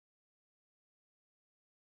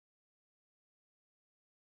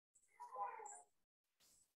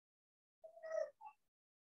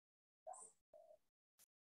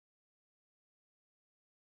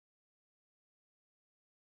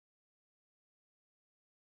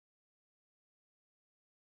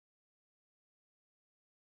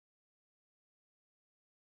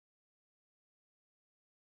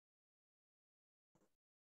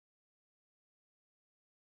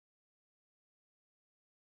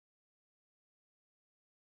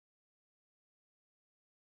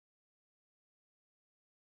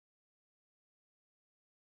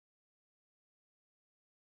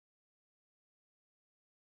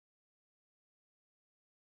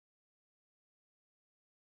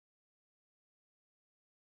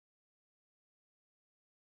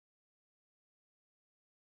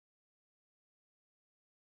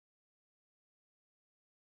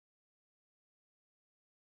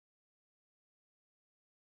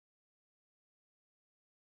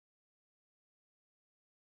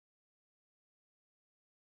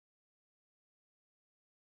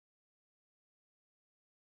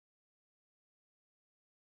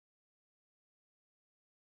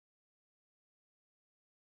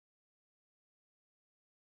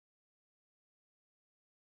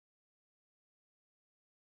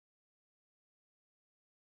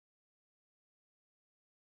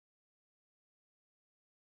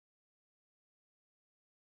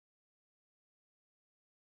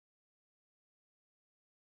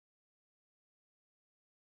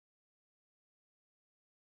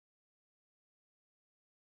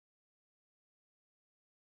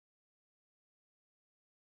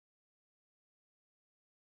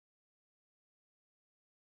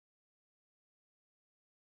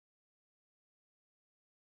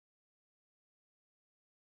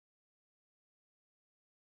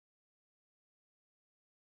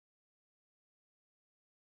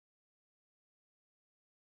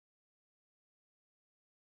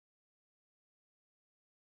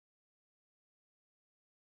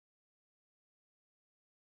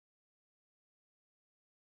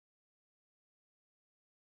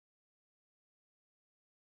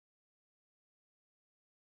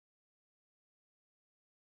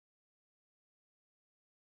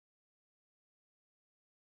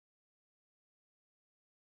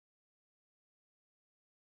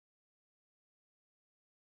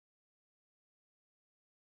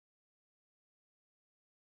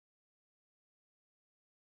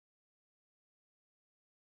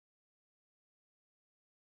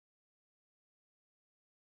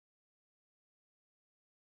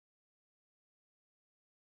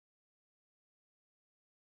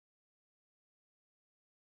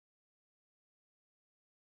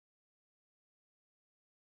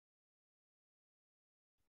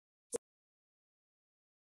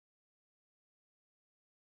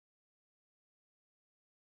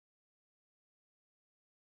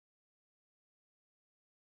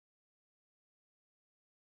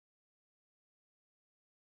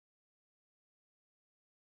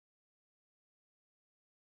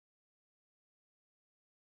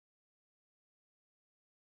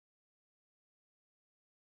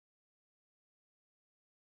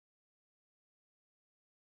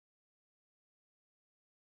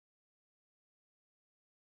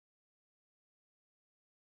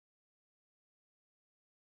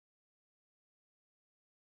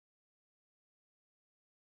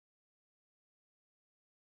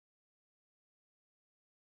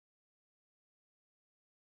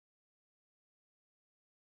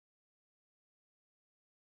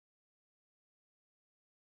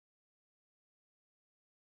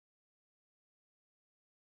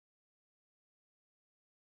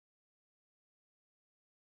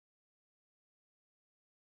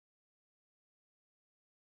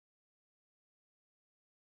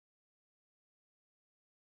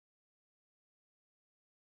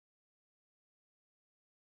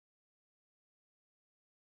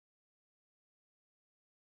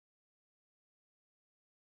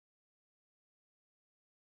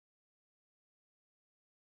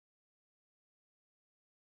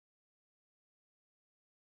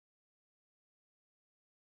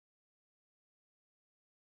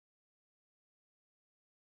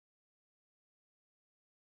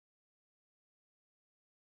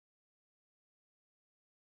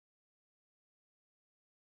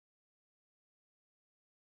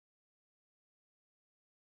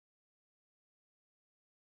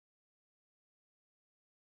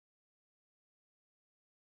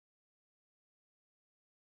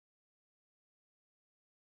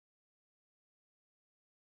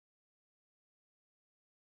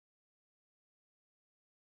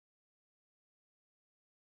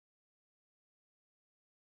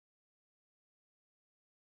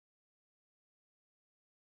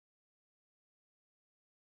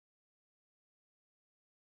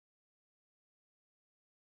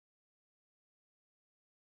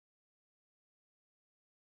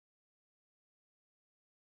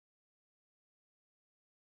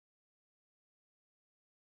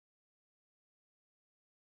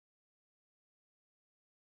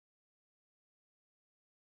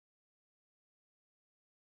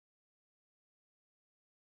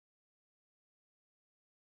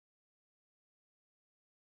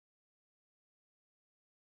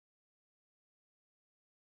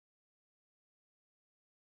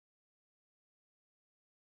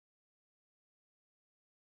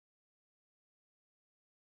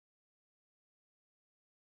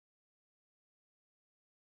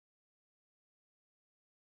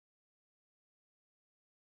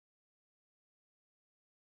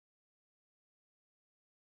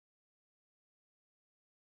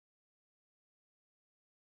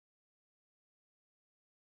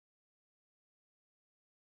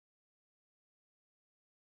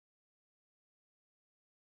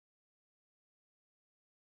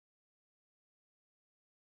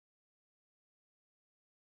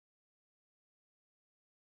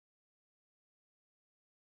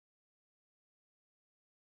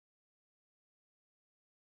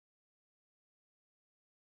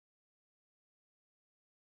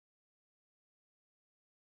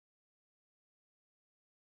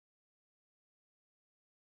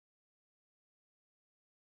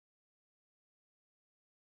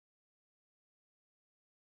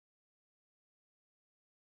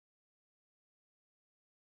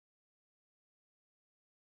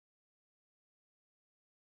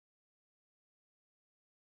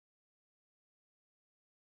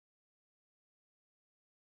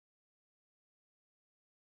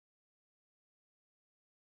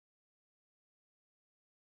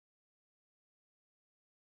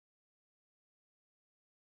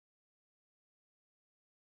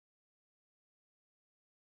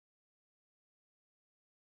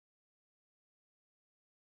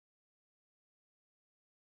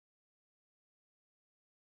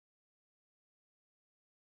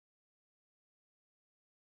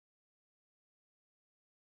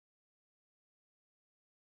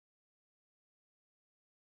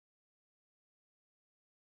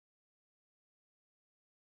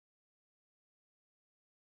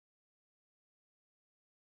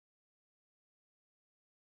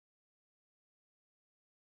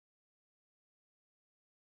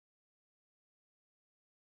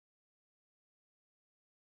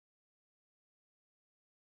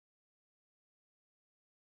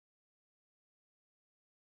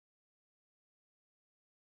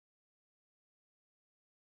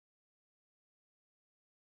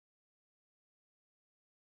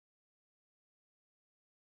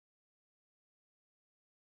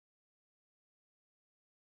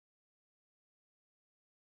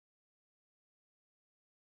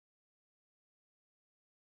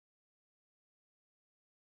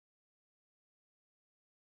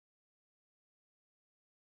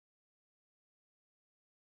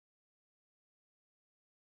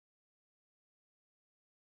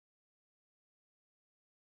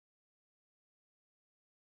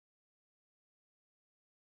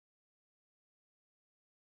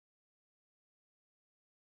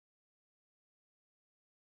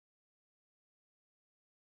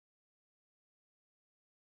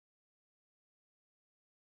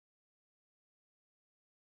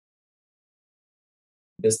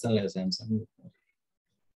Distance Samsung.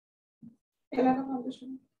 ఎలాగో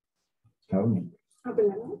పంపిస్తాను. అవును.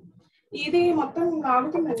 ఇది మొత్తం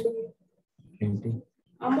లాగుతుందండి. ఏంటి?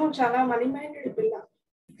 అమ్మో చాలా మనీ మైండెడ్ పిల్ల.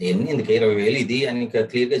 ఎన్ని ఎందుకు 20,000 ఇది అని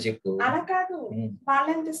క్లియర్ గా చెప్పు. అలా కాదు, వాళ్ళు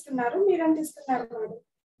ఎంత ఇస్తున్నారు, మీరు ఎంత ఇస్తున్నారు వాడు.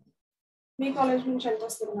 మీ కాలేజ్ నుంచి ఎంత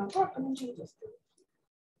వస్తుంది, నాకు అక్కడ నుంచి ఎంత వస్తుంది.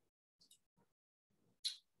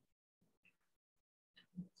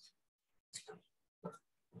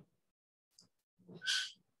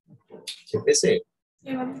 చెప్పేసి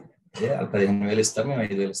ఏమని 15,000 ఇస్తాం, మేము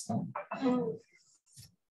 5,000 ఇస్తాం.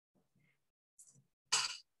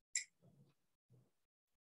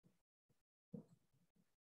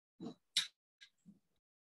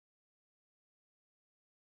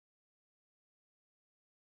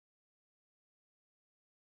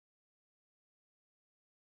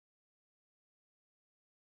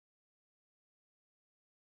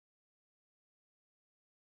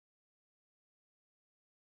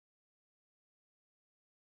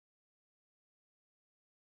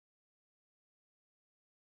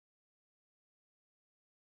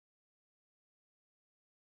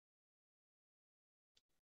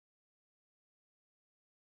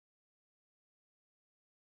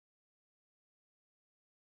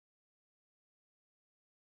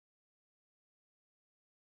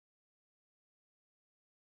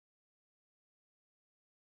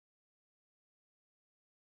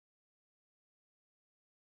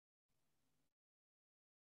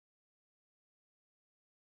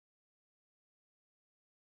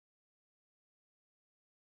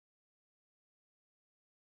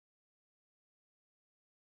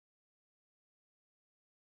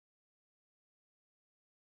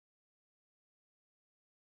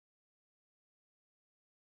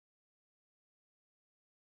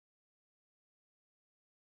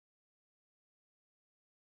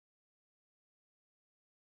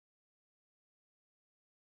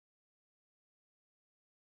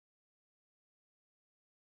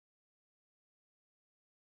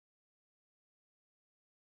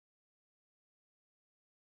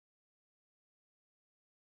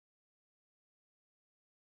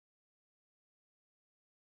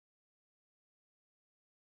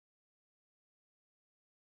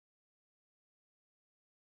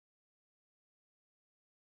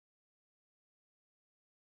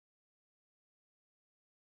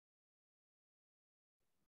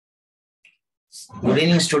 Good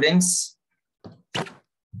evening, students.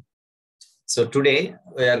 So today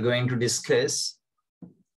we are going to discuss,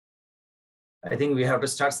 I think we have to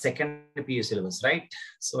start second PU syllabus, right?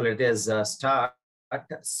 So let us start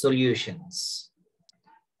solutions.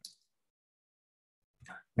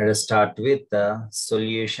 Let us start with the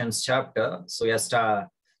solutions chapter. So we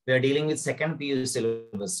are dealing with second PU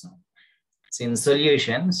syllabus now. So in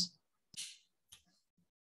solutions,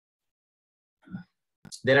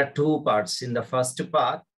 there are two parts. In the first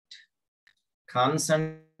part,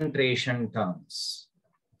 concentration terms.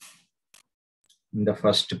 In the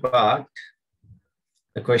first part,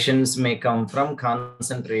 the questions may come from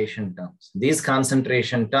concentration terms. These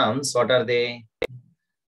concentration terms, what are they?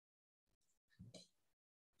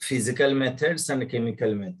 Physical methods and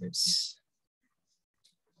chemical methods.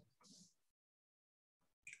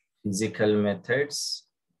 Physical methods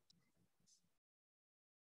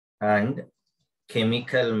and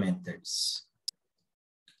chemical methods.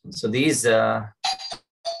 So these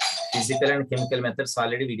physical and chemical methods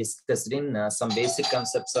already we discussed in some basic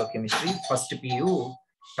concepts of chemistry, first PU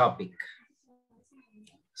topic.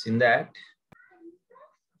 So in that,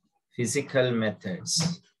 physical methods,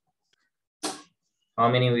 how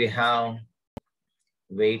many we have?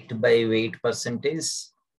 Weight by weight percentage,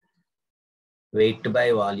 weight by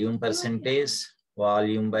volume percentage,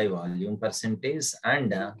 volume by volume percentage,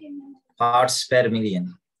 and parts per million.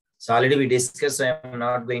 So already we discussed, so I am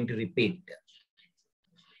not going to repeat.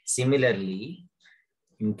 Similarly,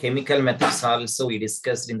 in chemical methods also we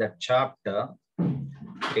discussed in the chapter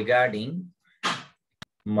regarding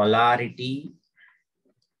molarity,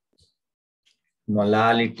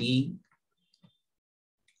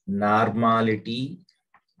 normality,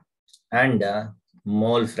 and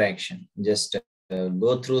mole fraction. Just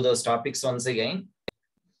go through those topics once again.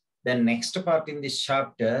 The next part in this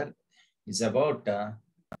chapter is about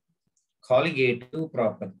colligative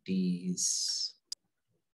properties.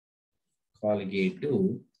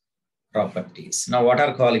 Colligative properties. Now, what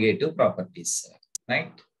are colligative properties?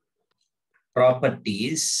 Right?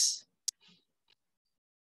 Properties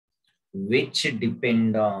which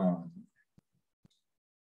depend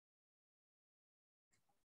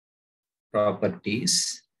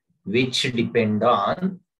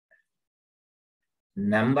on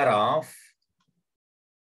number of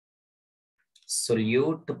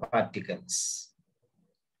solute particles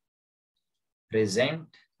present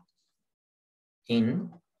in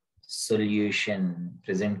solution.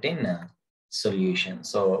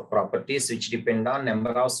 So properties which depend on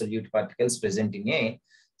number of solute particles present in a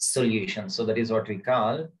solution. So that is what we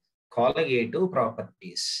call colligative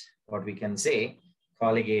properties. What we can say,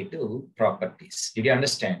 colligative properties. Did you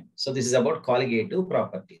understand? So this is about colligative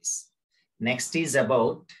properties. Next is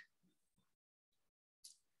about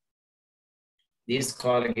these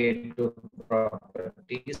colligative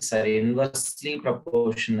properties are inversely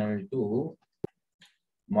proportional to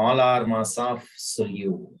molar mass of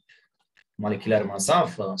solute, molecular mass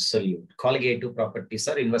of solute. Colligative properties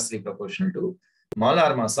are inversely proportional to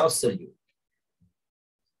molar mass of solute.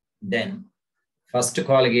 Then, first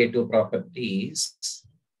colligative property is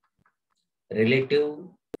relative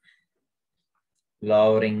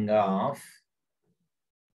lowering of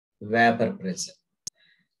vapor pressure.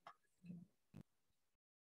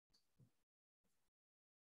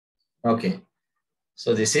 Okay,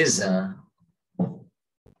 so this is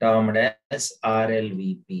termed as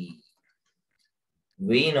RLVP.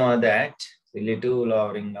 We know that relative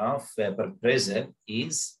lowering of vapor pressure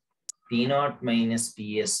is P0 minus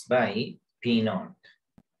Ps by P0.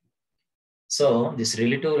 So this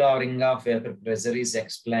relative lowering of vapor pressure is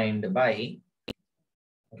explained by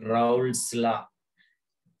Raoult's law.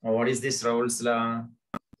 Now, what is this Raoult's law?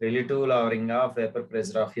 Relative lowering of vapor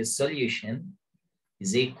pressure of a solution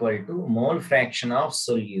is equal to mole fraction of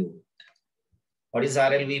solute. What is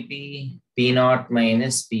RLVP? P0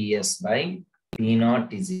 minus Ps by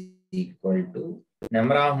P0 is equal to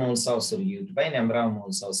number of moles of solute by number of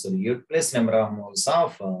moles of solute plus number of moles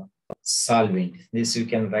of solvent. This you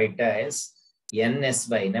can write as NS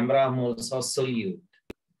by number of moles of solute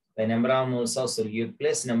by number of moles of solute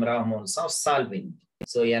plus number of moles of solvent.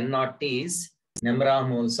 So N0 is number of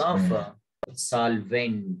moles of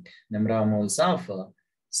solvent. Number of moles of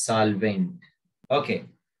solvent. Okay.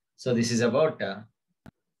 So this is about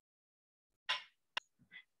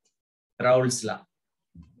Raoult's law.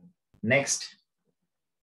 Next.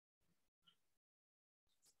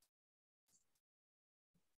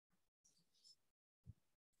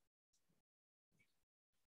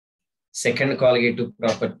 Second colligative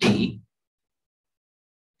property,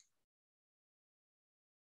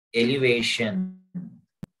 elevation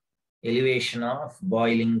of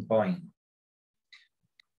boiling point.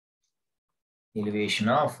 Elevation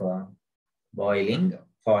of boiling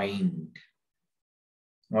point.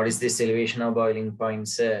 What is this elevation of boiling point,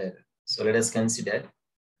 sir? So let us consider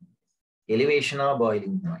elevation of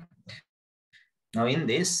boiling point. Now in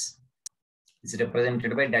this, it's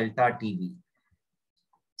represented by delta TB.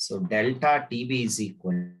 So delta TB is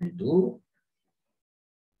equal to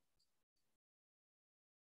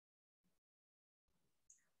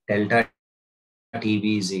delta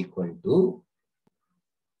TB is equal to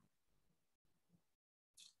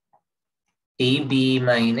TB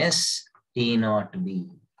minus T0B.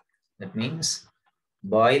 That means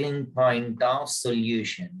boiling point of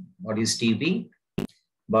solution. What is TB?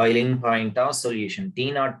 Boiling point of solution.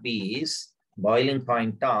 T0B is boiling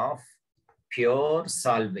point of pure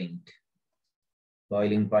solvent.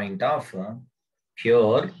 Boiling point of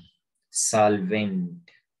pure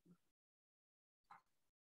solvent.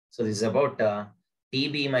 So this is about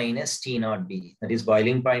TB minus T0B. That is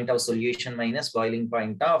boiling point of solution minus boiling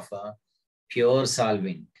point of pure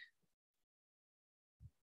solvent.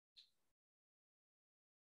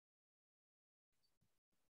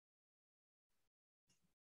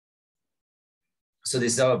 So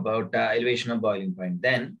this is about elevation of boiling point.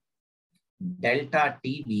 Then delta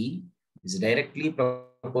TB is directly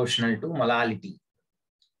proportional to molality.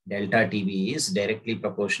 Delta TB is directly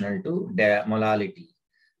proportional to molality.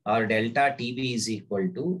 Or delta TB is equal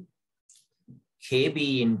to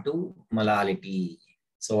Kb into molality.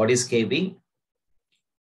 So what is Kb?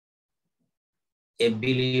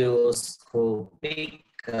 Ebullioscopic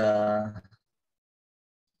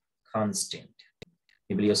constant.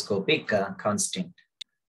 Ebullioscopic constant.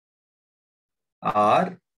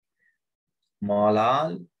 Or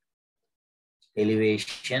molar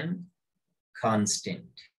elevation constant.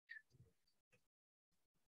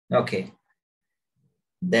 Okay.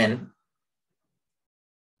 Then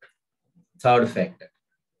third factor,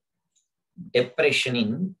 depression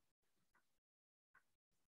in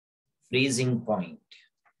freezing point.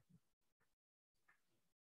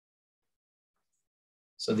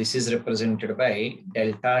 So this is represented by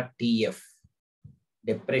delta TF.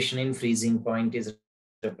 Depression in freezing point is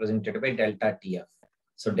represented by delta TF.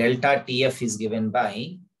 So delta TF is given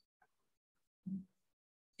by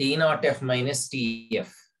T0F minus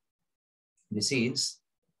TF. This is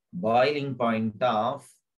boiling point of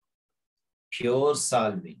pure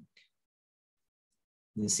solvent.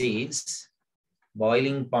 This is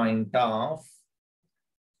boiling point of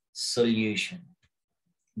solution.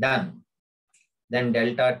 Done. Then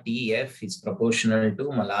delta TF is proportional to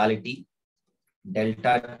molality.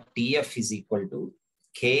 Delta TF is equal to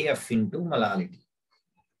KF into molality.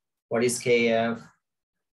 What is KF?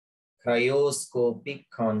 Cryoscopic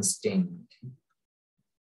constant.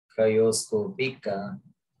 Cryoscopic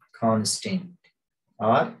constant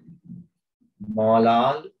or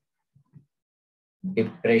molar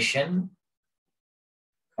depression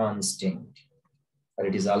constant, or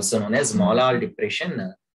it is also known as molar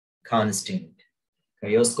depression constant.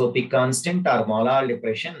 Cryoscopic constant or molar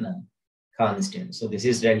depression constant. So this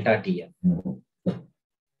is delta TF.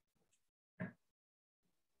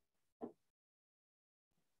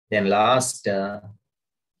 Then last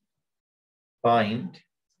point.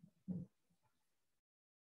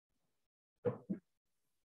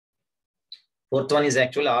 Fourth one is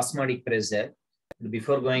actual osmotic pressure.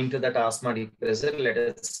 Before going to that osmotic pressure, let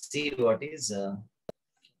us see what is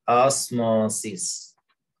osmosis.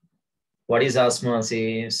 What is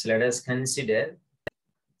osmosis? Let us consider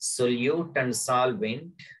solute and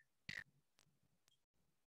solvent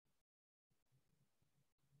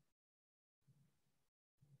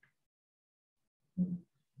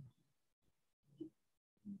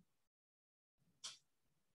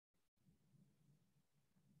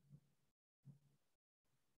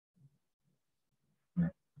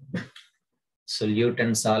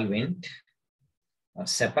are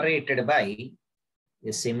separated by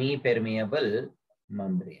a semi-permeable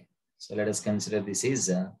membrane. So let us consider this is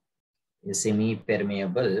a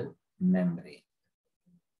semi-permeable membrane.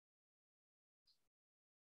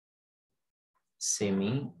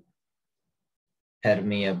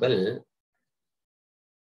 Semi-permeable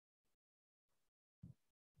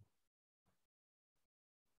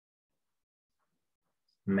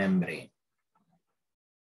membrane.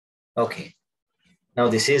 Okay. Now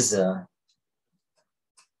this is a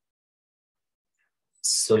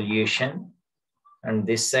solution, and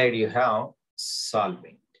this side you have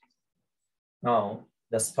solvent. Now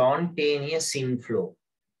the spontaneous inflow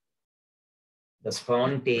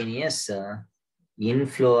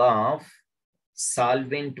of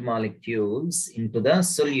solvent molecules into the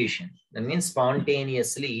solution. That means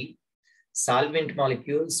spontaneously solvent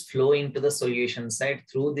molecules flow into the solution side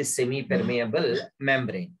through this semi-permeable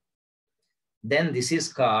membrane. Then this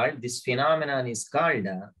phenomenon is called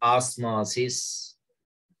osmosis.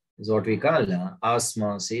 Is what we call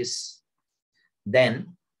osmosis.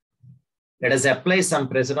 Then let us apply some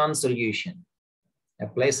pressure on solution. Then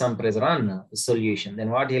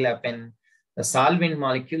what will happen? The solvent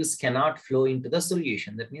molecules cannot flow into the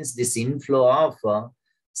solution. That means this inflow of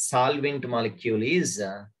solvent molecule is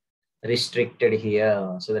restricted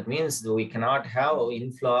here. So that means we cannot have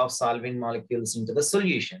inflow of solvent molecules into the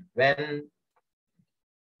solution when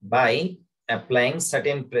by applying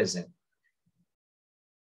certain pressure.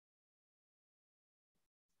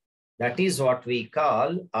 That is what we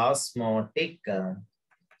call osmotic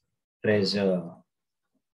pressure.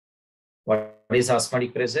 What is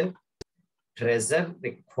osmotic pressure? Pressure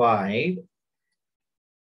required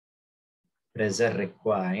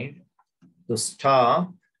to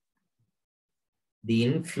stop the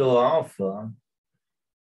inflow of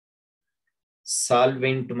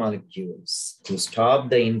solvent molecules, to stop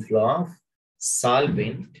the inflow of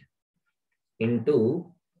solvent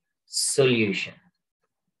into solution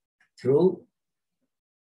through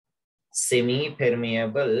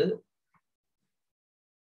semi-permeable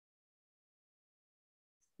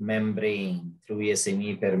membrane, through a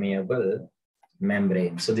semi-permeable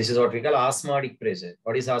membrane. So this is what we call osmotic pressure.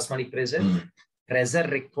 What is osmotic pressure? Pressure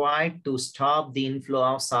required to stop the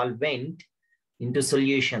inflow of solvent into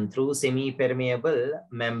solution through semi-permeable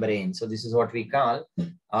membrane. So this is what we call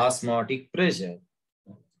osmotic pressure.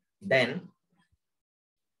 Then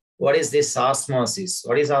what is this osmosis?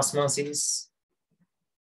 What is osmosis?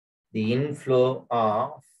 The inflow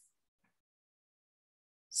of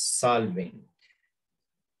solvent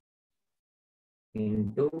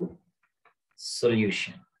into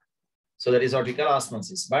solution. So that is what we call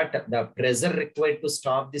osmosis. But the pressure required to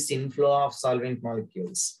stop this inflow of solvent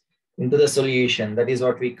molecules into the solution, that is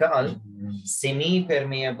what we call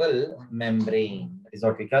semi-permeable membrane. That is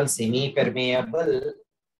what we call semi-permeable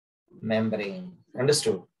membrane.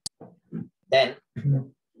 Understood? Then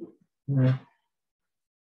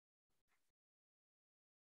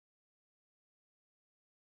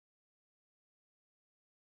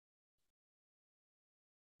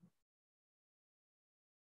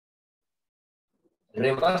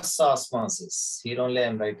reverse osmosis. Here only I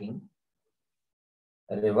am writing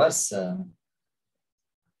reverse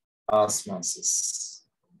osmosis.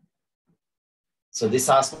 So this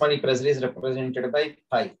osmotic pressure is represented by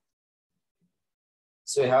pi.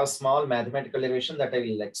 So we have small mathematical derivation that I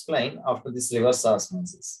will explain after this reverse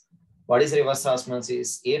osmosis. What is reverse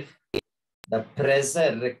osmosis? If the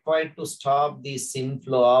pressure required to stop this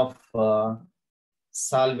inflow of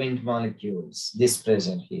solvent molecules, this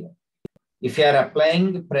pressure here. If you are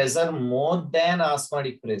applying pressure more than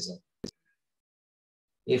osmotic pressure,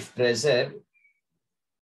 if pressure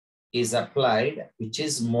is applied which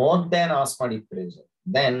is more than osmotic pressure,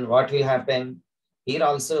 then what will happen? Here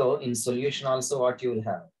also in solution also what you will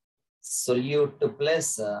have? Solute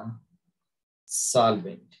plus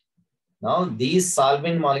solvent. Now these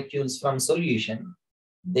solvent molecules from solution,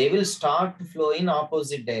 they will start to flow in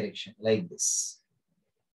opposite direction like this.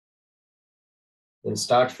 They'll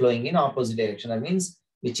start flowing in opposite direction. That means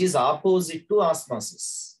which is opposite to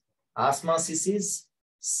osmosis. Osmosis is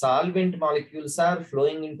solvent molecules are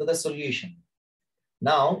flowing into the solution.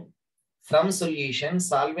 Now from solution,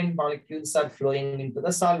 solvent molecules are flowing into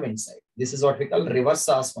the solvent side. This is what we call reverse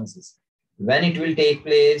osmosis. When it will take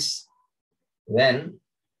place? When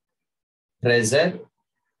pressure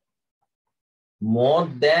more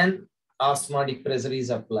than osmotic pressure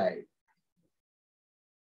is applied.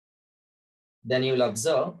 Then you will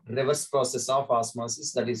observe reverse process of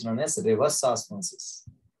osmosis, that is known as reverse osmosis.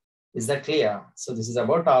 Is that clear? So this is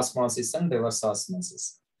about osmosis and reverse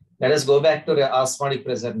osmosis. Let us go back to the osmotic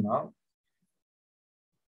pressure now.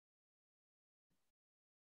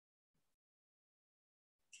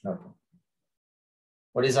 Okay.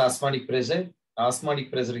 What is osmotic pressure?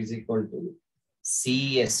 Osmotic pressure is equal to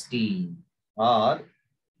CST, or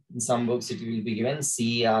in some books it will be given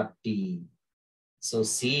CRT. So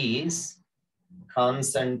C is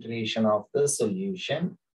concentration of the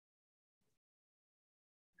solution.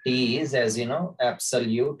 T is, as you know,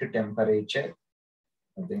 absolute temperature.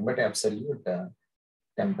 Nothing but absolute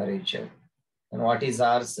temperature. And what is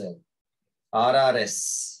R, sir?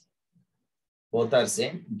 RRS. Both are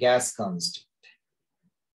same. Gas constant.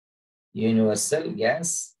 Universal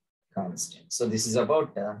gas constant. So this is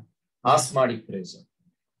about osmotic pressure.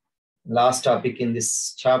 Last topic in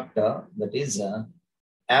this chapter, that is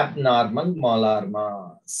abnormal molar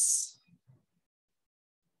mass.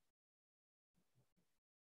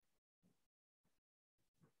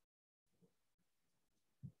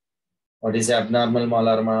 What is abnormal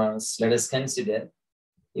molar mass? Let us consider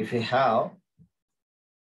if we have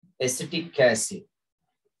acetic acid.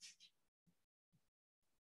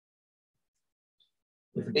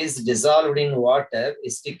 If it is dissolved in water,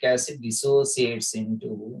 acetic acid dissociates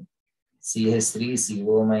into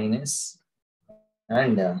CH3CO minus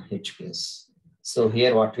and H plus. So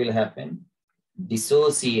here what will happen?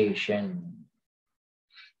 Dissociation.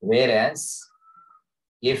 Whereas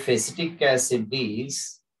if acetic acid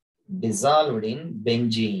is dissolved in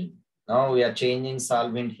benzene, now we are changing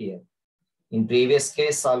solvent here. In previous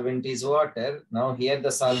case, solvent is water. Now here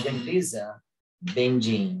the solvent is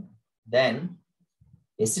benzene. Then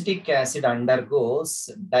acetic acid undergoes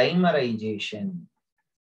dimerization.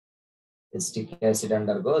 Acetic acid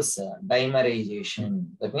undergoes dimerization.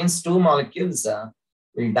 That means two molecules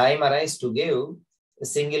will dimerize to give a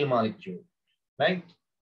single molecule, right?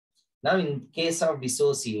 Now in case of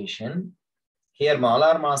dissociation, here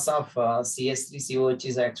molar mass of CH3COH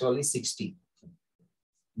is actually 60.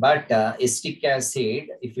 But acetic acid,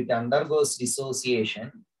 if it undergoes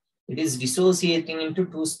dissociation, it is dissociating into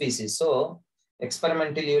two species. So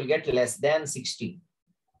experimentally you will get less than 60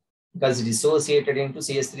 because dissociated into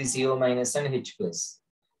CH3CO minus and H plus.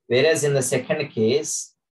 Whereas in the second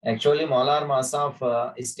case, actually molar mass of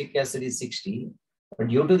acetic acid is 60. But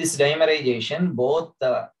due to this dimerization, both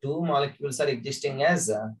the two molecules are existing as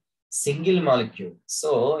a single molecule.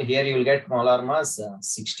 So here you will get molar mass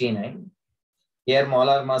 69. Here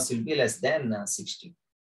molar mass will be less than 60.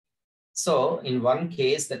 So in one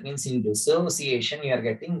case, that means in dissociation, you are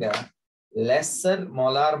getting a lesser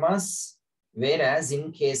molar mass, whereas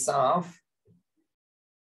in case of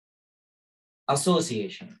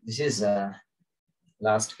association, this is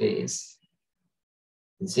last case.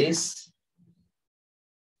 This is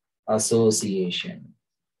association.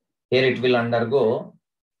 Here it will undergo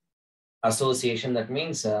association. That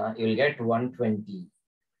means you will get 120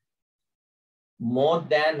 more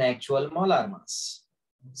than actual molar mass.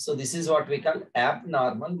 So this is what we call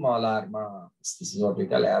abnormal molar mass. This is what we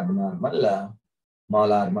call abnormal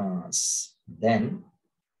molar mass. Then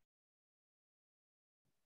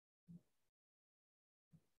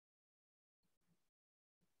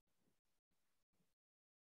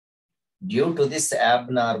Due to this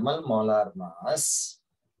abnormal molar mass,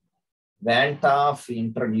 Van 't Hoff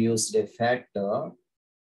introduced a factor.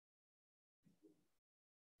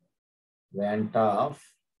 Van 't Hoff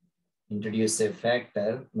introduced a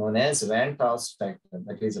factor known as Van 't Hoff's factor,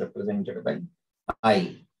 that is represented by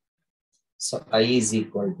I. So I is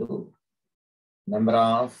equal to number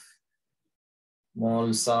of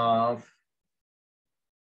moles of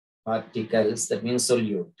particles, that means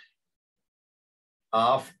solute,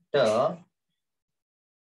 after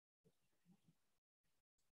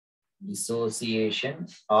dissociation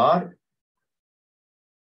or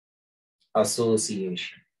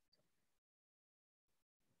association,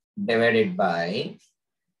 divided by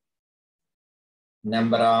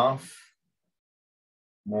number of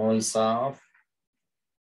moles of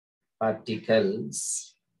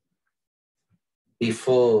particles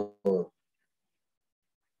before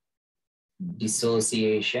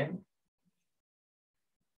dissociation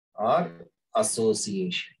or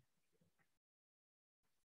association.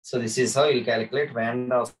 So this is how you calculate Van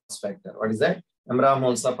 't Hoff's factor. What is that? Number of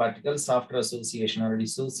moles of particles after association or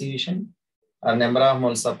dissociation, or number of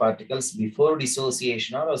moles of particles before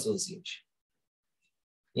dissociation or association.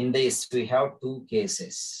 In this, we have two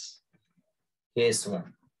cases. Case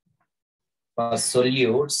one, for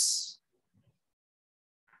solutes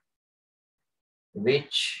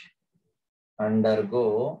which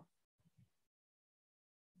undergo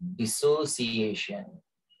dissociation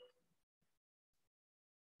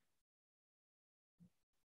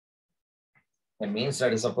That means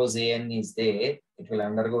that suppose An is there, it will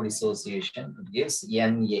undergo dissociation. It gives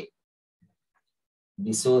Na,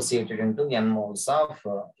 dissociated into N moles of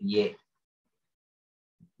A.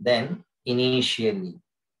 Then initially,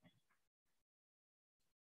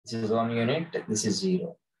 this is 1 unit, this is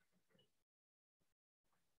 0.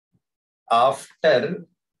 After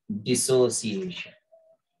dissociation,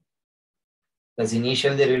 because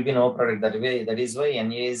initially there will be no product, that is why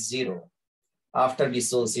Na is 0. After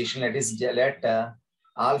dissociation, let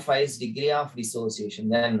alpha is degree of dissociation,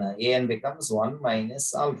 then An becomes 1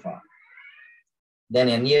 minus alpha. Then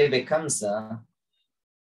Na becomes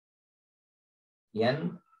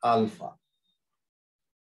N alpha.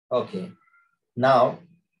 Okay. Now,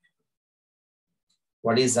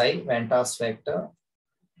 what is I? Van 't Hoff's factor.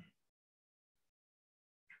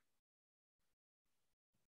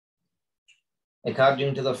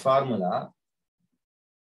 According to the formula,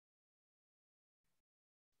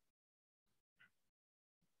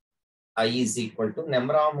 I is equal to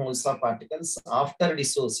number of moles of particles after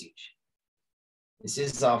dissociation. This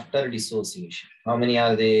is after dissociation. How many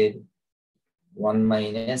are there? 1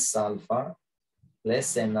 minus alpha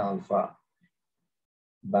plus N alpha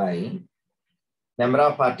by number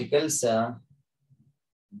of particles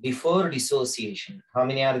before dissociation. How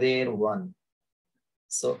many are there? 1.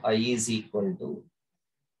 So I is equal to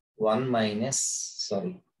 1 minus,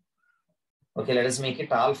 sorry. Okay, let us make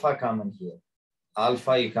it alpha common here.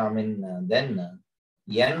 Alpha you common, then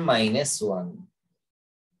N minus 1.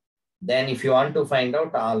 Then if you want to find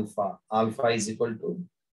out alpha, alpha is equal to,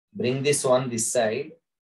 bring this one this side,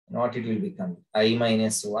 what it will become? I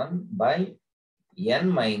minus 1 by N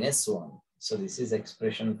minus 1. So this is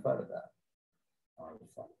expression for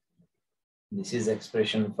alpha. This is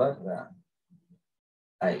expression for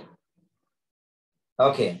I.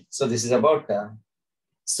 Okay, so this is about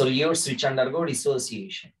solutes which undergo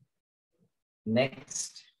dissociation.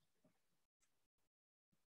 Next,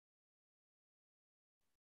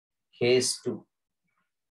 case 2.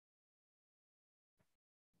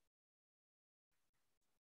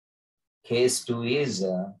 Case 2 is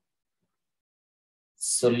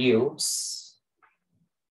solutes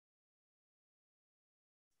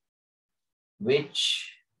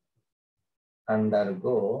which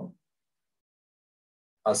undergo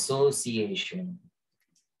association.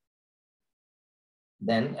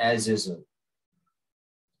 Then, as usual,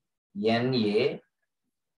 Na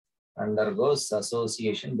undergoes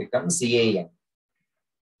association, becomes An.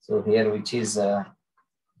 So here, which is the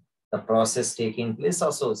process taking place,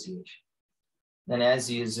 association. Then, as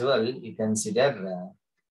usual, you consider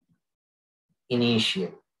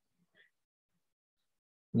initial.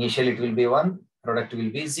 Initial, it will be 1, product will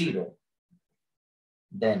be 0.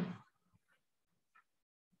 Then,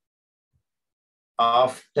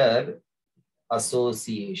 after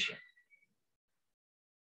association,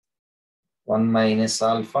 1 minus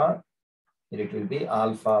alpha, it will be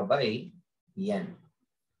alpha by N.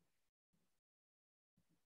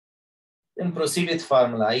 Then proceed with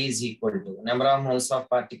formula. I is equal to number of moles of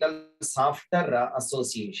particles after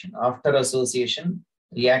association. After association,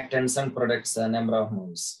 reactants and products number of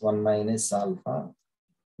moles. 1 minus alpha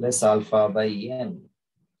plus alpha by N.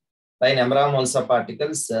 by number of moles of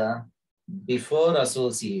particles before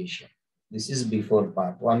association. This is before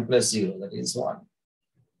part. 1 plus 0, that is 1.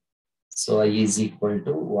 So I is equal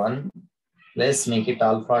to 1 plus, make it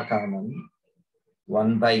alpha common,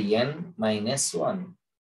 1 by n minus 1.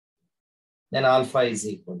 Then alpha is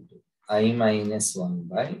equal to I minus 1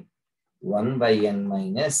 by n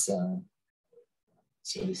minus.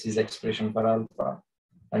 So this is expression for alpha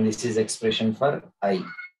and this is expression for I.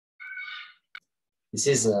 This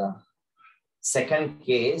is a second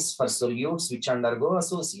case for solutes which undergo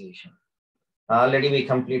association. Already we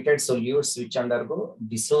completed solutes which undergo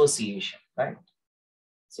dissociation, right?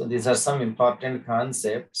 So these are some important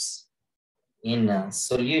concepts in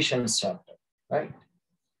solutions chapter, right?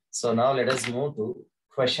 So now let us move to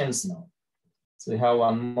questions now. So we have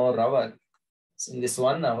 1 more hour. So in this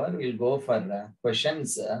 1 hour, we'll go for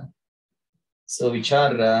questions. So which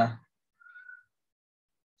are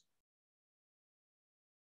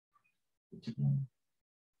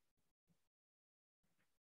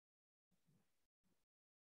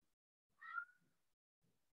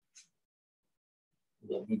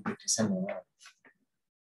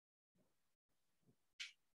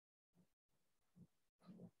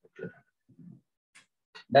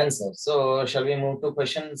done, sir. So shall we move to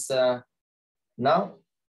questions now?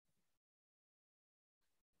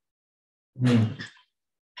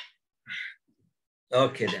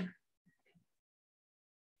 Okay then.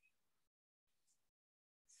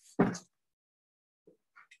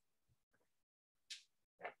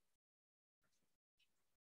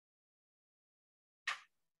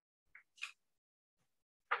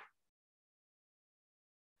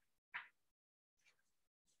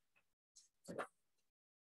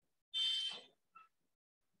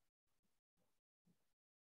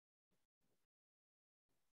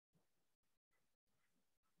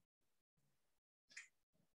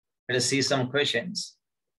 Let us see some questions.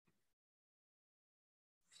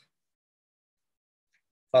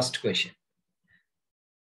 First question.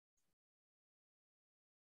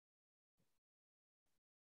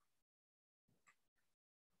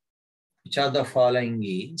 Which of the following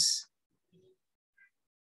is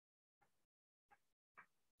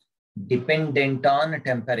dependent on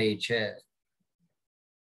temperature?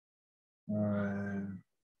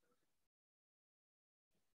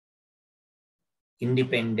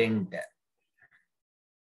 Independent.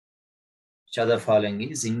 Which of the following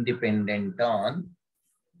is independent on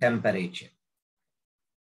temperature?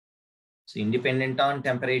 So independent on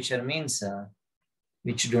temperature means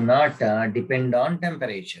which do not depend on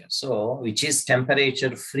temperature. So which is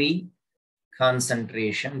temperature free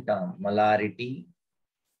concentration term? Molarity,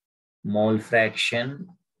 mole fraction,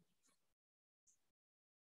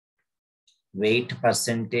 weight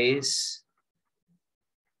percentage,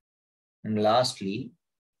 and lastly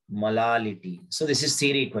molality. So this is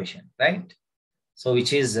theory question, right? So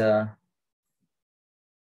which is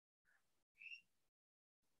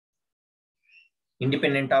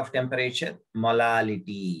independent of temperature?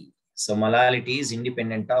 Molality. So molality is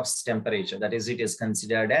independent of temperature. That is, it is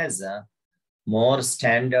considered as a more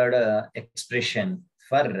standard expression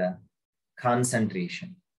for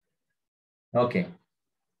concentration. Okay.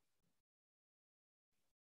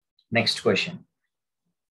 Next question.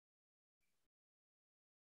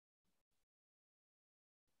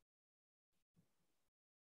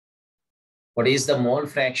 What is the mole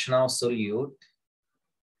fraction of solute?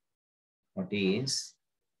 What is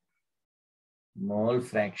mole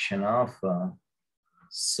fraction of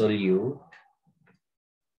solute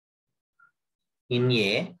in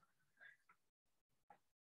a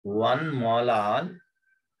 1 molar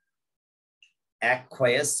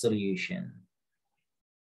aqueous solution?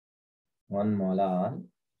 1 molar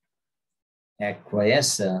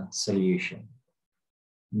aqueous solution.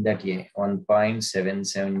 That A,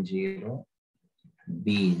 1.770,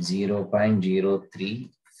 B,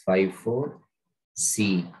 0.0354,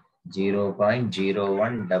 C,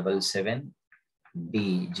 0.0177,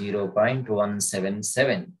 D,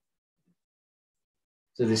 0.177.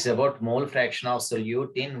 So this is about mole fraction of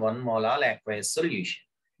solute in 1 molar aqueous solution.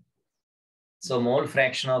 So mole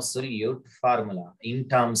fraction of solute formula in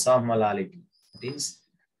terms of molality. That is,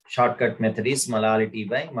 shortcut method is molality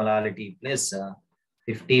by molality plus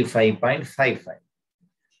 55.55.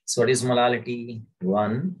 So what is molality?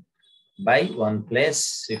 1 by 1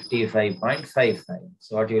 plus 55.55.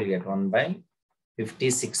 So what you will get? 1 by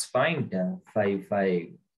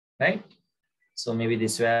 56.55, right? So maybe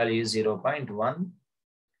this value is 0.1,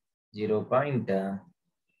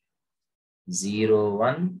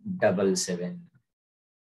 0.0177,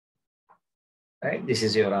 right? This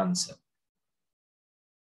is your answer.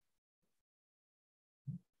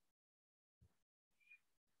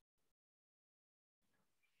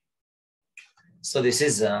 So this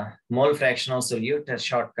is a mole fraction of solute, a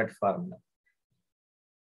shortcut formula.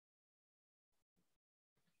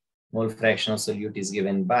 Mole fraction of solute is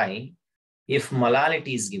given by, if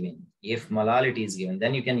molality is given,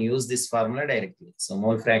 then you can use this formula directly. So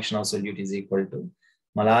mole fraction of solute is equal to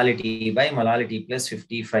molality by molality plus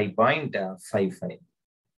 55.55.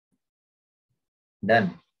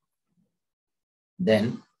 Done.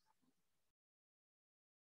 Then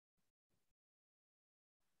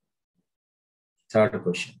third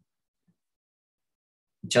question.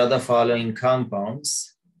 Which are the following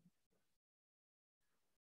compounds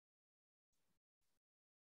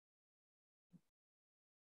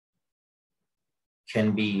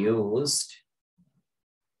can be used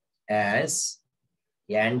as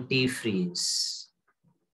antifreeze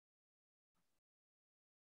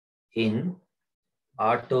in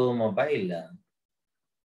automobile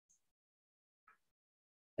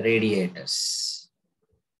radiators?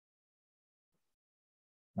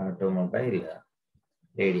 Automobile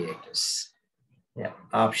radiators. Yeah.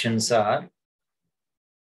 Options are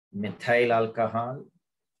methyl alcohol,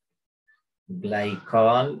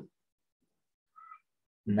 glycol,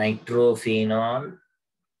 nitrophenol,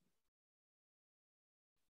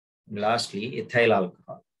 lastly ethyl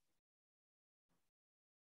alcohol.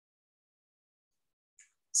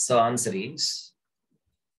 So answer is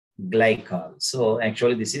glycol. So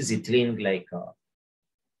actually this is ethylene glycol.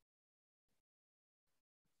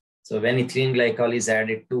 So when ethylene glycol is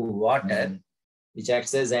added to water, which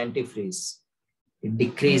acts as antifreeze, it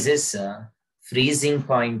decreases freezing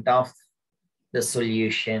point of the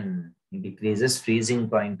solution. It decreases freezing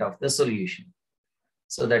point of the solution.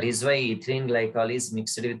 So that is why ethylene glycol is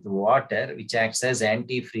mixed with water, which acts as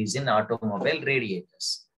antifreeze in automobile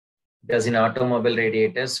radiators. Because in automobile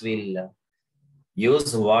radiators, we'll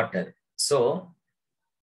use water. So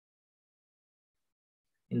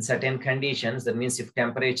in certain conditions, that means if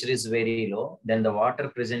temperature is very low, then the water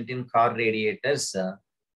present in car radiators,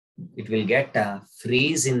 it will get a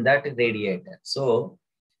freeze in that radiator. So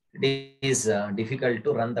it is difficult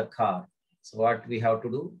to run the car. So what we have to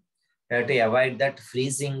do? We have to avoid that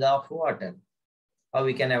freezing of water. How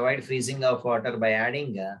we can avoid freezing of water? By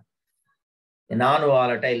adding a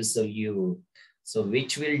non-volatile solute, so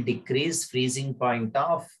which will decrease freezing point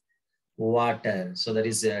of water. So that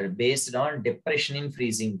is based on depression in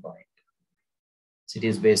freezing point. So it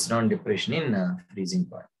is based on depression in freezing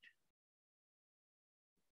point.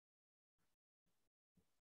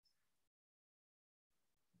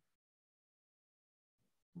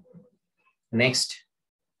 Next,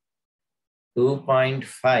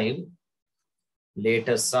 2.5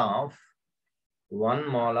 liters of 1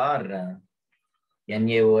 molar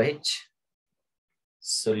NaOH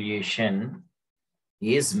solution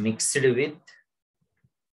is mixed with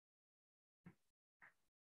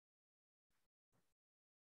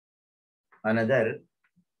another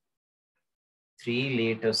 3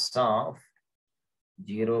 liters of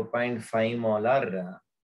 0.5 molar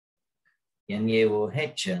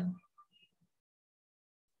NaOH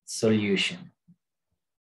solution.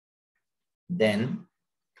 Then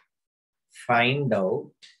find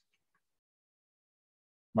out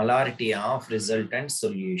molarity of resultant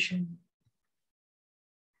solution.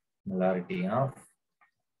 Molarity of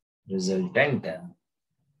resultant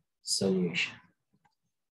solution.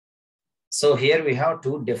 So here we have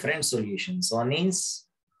two different solutions. One is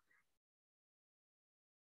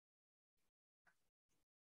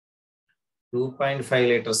 2.5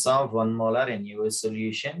 liters of 1 molar NaOH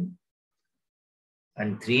solution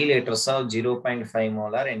and 3 liters of 0.5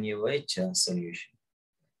 molar NaOH solution.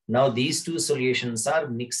 Now these two solutions are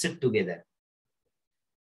mixed together,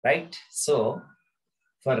 right? So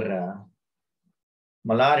for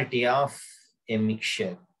molarity of a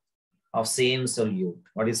mixture of same solute,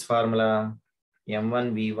 what is formula?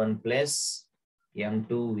 M1V1 plus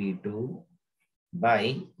M2V2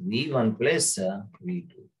 by V1 plus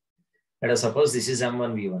V2. Let us suppose this is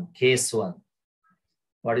M1V1, case 1.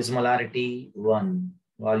 What is molarity? 1.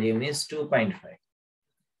 Volume is 2.5.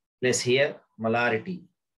 Plus here molarity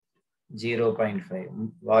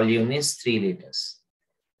 0.5. Volume is 3 liters.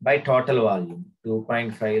 By total volume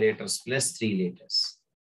 2.5 liters plus 3 liters.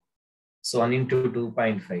 So 1 into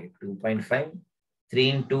 2.5, 2.5, 3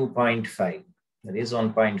 into 0.5, that is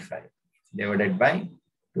 1.5 divided by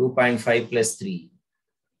 2.5 plus 3,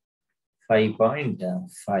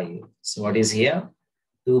 5.5. So what is here?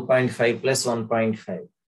 2.5 plus 1.5,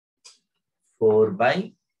 4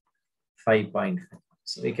 by 5.5.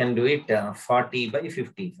 So we can do it 40 by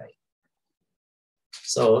 55.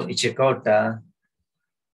 So we check out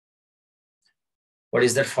what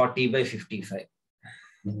is that 40 by 55.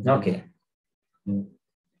 Okay.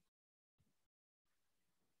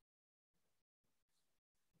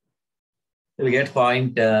 You'll get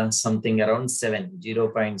point something around 7,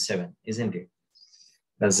 0.7, isn't it?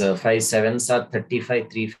 Because 5 sevens are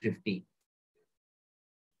 35, 350.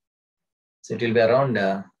 So it will be around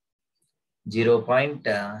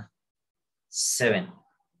 0.7.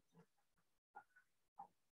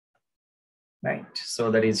 Right.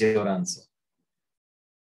 So that is your answer.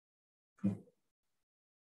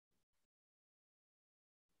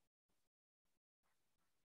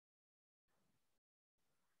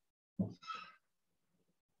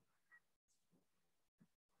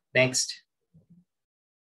 Next.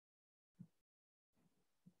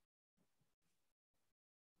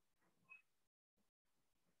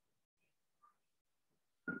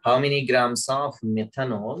 How many grams of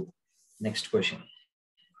methanol? Next question.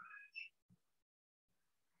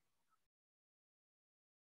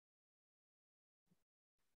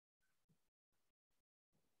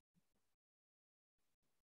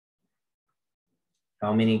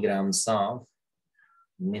 How many grams of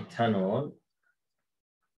methanol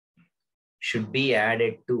should be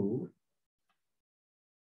added to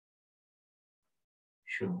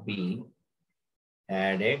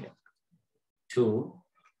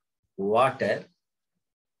water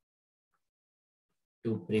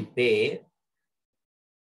to prepare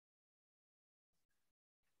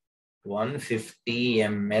 150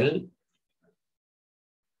 ml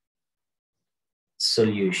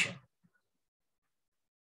solution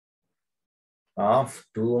of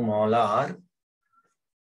 2 molar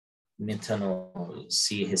methanol,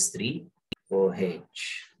 CH3OH,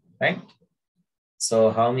 right?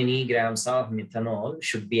 So how many grams of methanol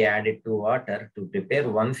should be added to water to prepare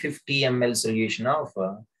 150 ml solution of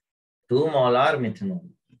 2 molar methanol?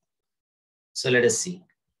 So let us see.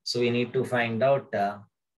 So we need to find out,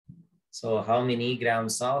 so how many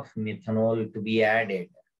grams of methanol to be added?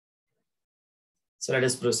 So let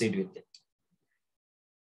us proceed with it.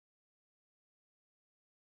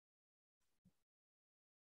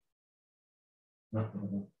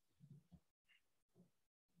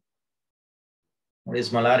 What is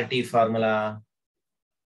molarity formula?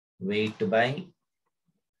 Weight by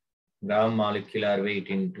gram molecular weight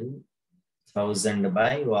into 1000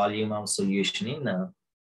 by volume of solution in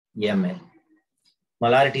ml.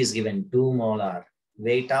 Molarity is given 2 molar.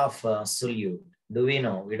 Weight of solute. Do we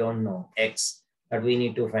know? We don't know. X. But we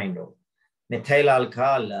need to find out. Methyl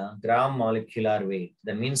alcohol gram molecular weight.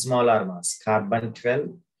 That means molar mass. Carbon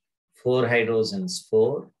 12, 4 hydrogens,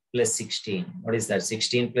 4 plus 16. What is that?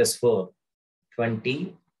 16 plus 4,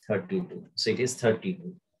 20, 32. So it is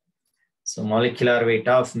 32. So molecular weight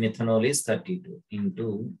of methanol is 32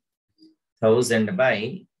 into 1000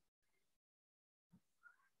 by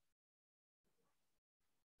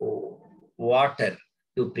water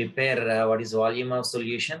to prepare what is volume of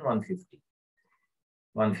solution? 150.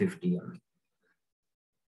 150 ml.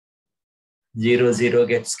 0, 0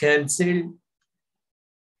 gets cancelled.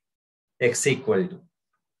 X equal to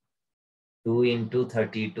 2 into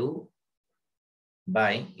 32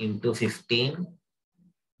 by into 15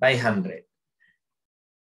 by 100.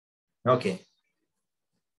 Okay.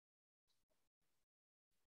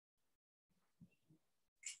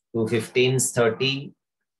 2 15s 30.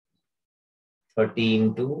 30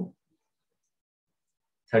 into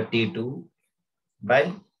 32 by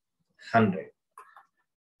 100.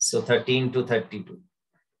 So 30 into 32.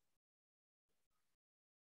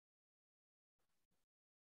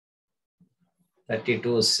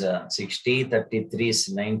 32 is 60, 33 is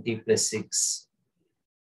 90 plus 6,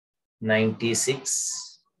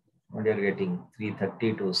 96. What you are getting?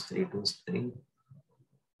 332s, 3 2s, 3,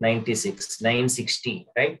 96, 960,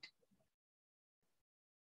 right?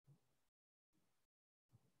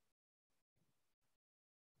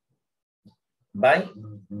 By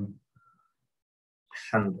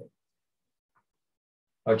 100.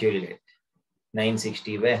 What you will get?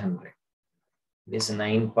 960 by 100. This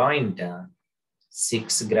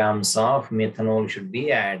 9.6 grams of methanol should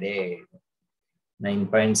be added.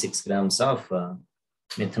 9.6 grams of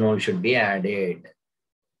methanol should be added,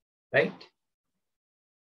 right?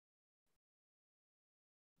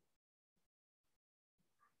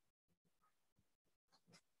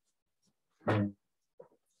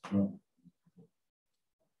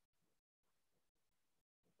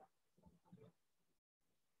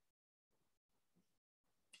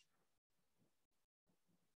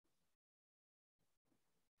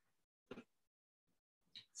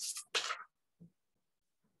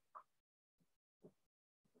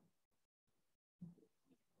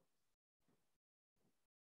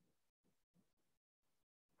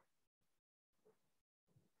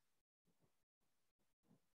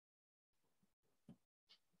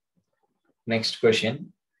 Next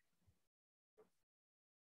question.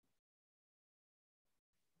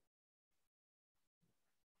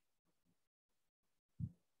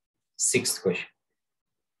 Sixth question.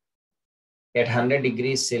 At 100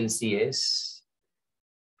 degrees Celsius,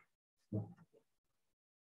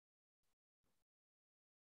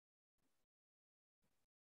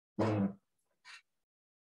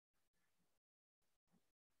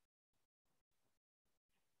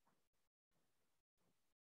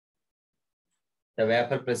 the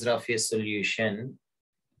vapor pressure of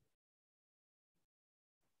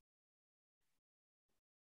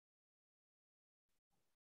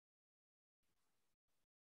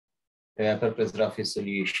a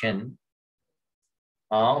solution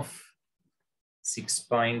of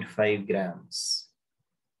 6.5 grams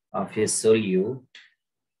of a solute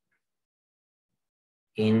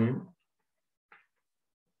in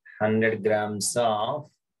 100 grams of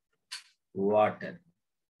water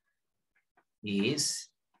is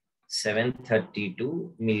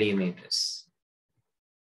 732 millimeters.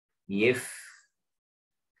 If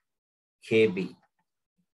Kb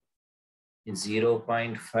is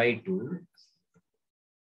 0.52,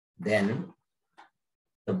 then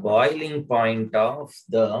the boiling point of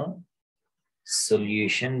the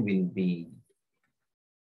solution will be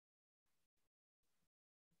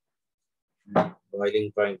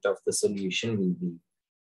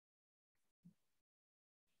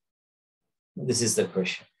This is the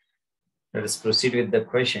question. Let us proceed with the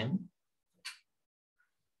question.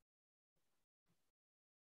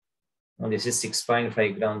 Now this is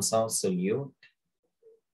 6.5 grams of solute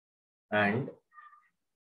and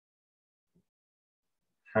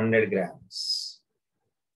 100 grams.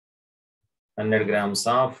 100 grams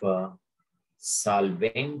of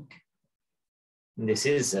solvent. This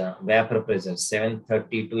is vapor pressure,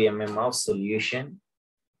 732 mm of solution.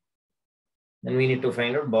 Then we need to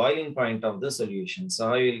find out boiling point of the solution. So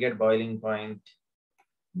how you will get boiling point?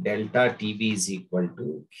 Delta TB is equal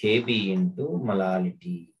to Kb into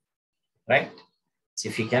molality, right? So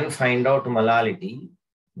if you can find out molality,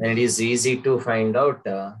 then it is easy to find out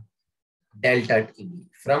delta TB.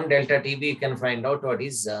 From delta TB, you can find out what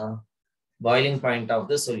is boiling point of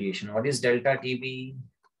the solution. What is delta TB?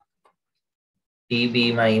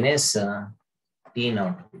 TB minus T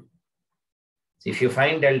naught. So if you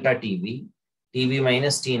find delta TB, TB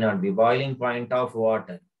minus T naught B, boiling point of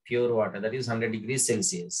water, pure water, that is 100 degrees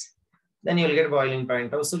Celsius. Then you will get boiling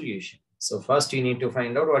point of solution. So first you need to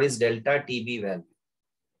find out what is delta TB value.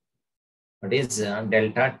 What is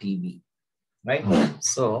delta TB, right?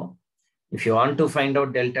 So if you want to find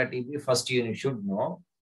out delta TB, first you should know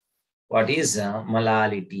what is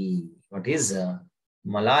molality. What is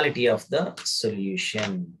molality of the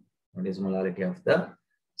solution? What is molality of the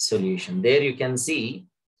solution? There you can see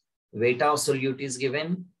weight of solute is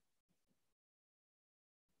given.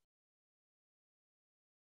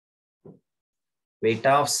 Weight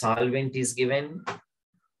of solvent is given.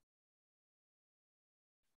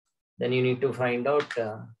 Then you need to find out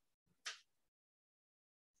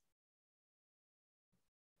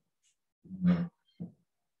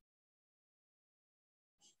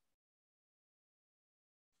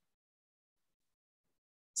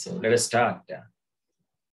so let us start.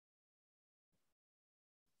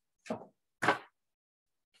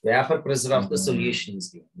 Vapor pressure of the solution is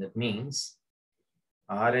given. That means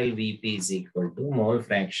RLVP is equal to mole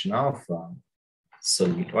fraction of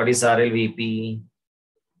solute. What is RLVP?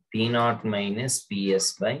 P naught minus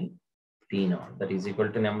PS by P naught. That is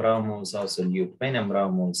equal to number of moles of solute by number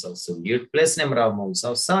of moles of solute plus number of moles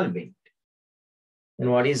of solvent. Then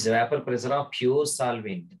what is vapor pressure of pure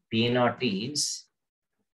solvent? P naught is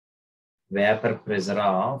vapor pressure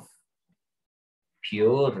of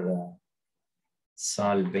pure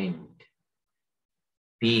solvent.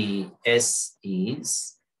 PS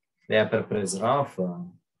is vapor pressure of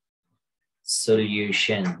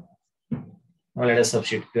solution. Now let us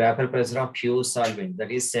substitute vapor pressure of pure solvent,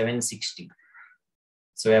 that is 760.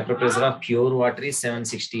 So vapor pressure of pure water is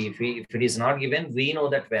 760. If it is not given, we know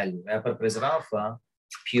that value. Vapor pressure of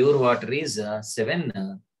pure water is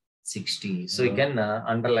 760. So you can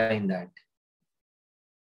underline that.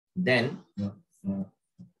 Then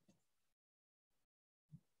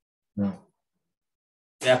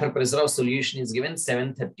vapor pressure of solution is given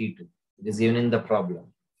 732. It is given in the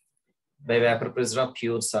problem. By vapor pressure of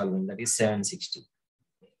pure solvent, that is 760.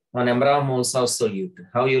 Now number of moles of solute.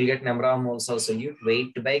 How you will get number of moles of solute?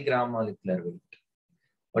 Weight by gram molecular weight.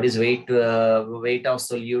 What is weight? Weight of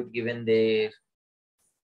solute given there?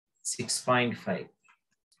 6.5.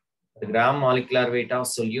 The gram molecular weight of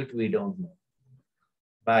solute we don't know.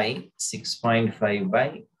 By 6.5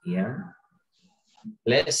 by m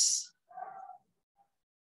plus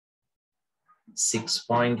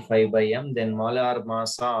 6.5 by m, then molar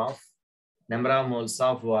mass of number of moles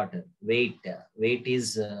of water. Weight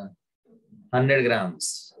is 100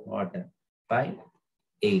 grams water by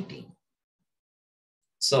 80.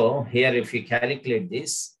 So here if you calculate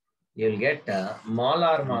this, you'll get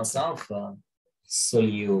molar mass of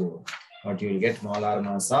solute. What you will get molar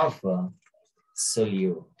mass of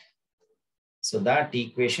solute. So that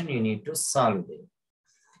equation you need to solve it.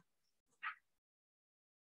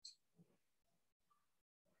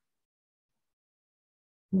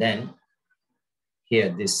 Then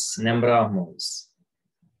here this number of moles.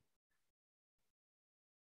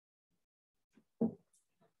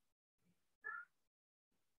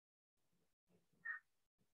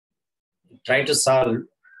 Try to solve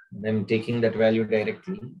them taking that value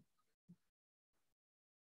directly.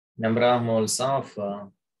 Number of moles of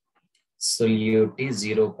solute is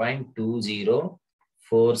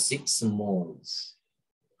 0.2046 moles.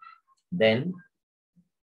 Then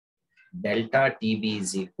delta TB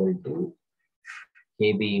is equal to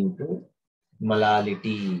Kb into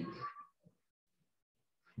molality,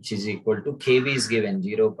 which is equal to Kb is given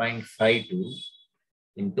 0.52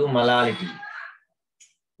 into molality.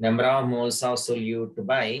 Number of moles of solute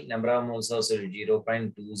by number of moles of solute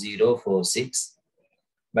 0.2046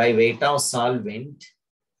 by weight of solvent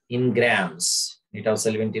in grams. Weight of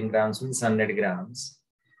solvent in grams means 100 grams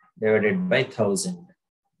divided by 1000.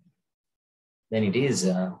 Then it is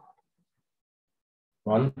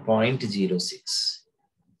 1.06.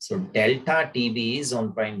 So delta TB is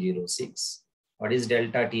 1.06. What is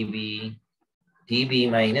delta TB? TB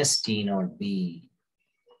minus T naught B.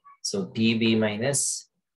 So TB minus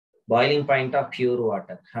boiling point of pure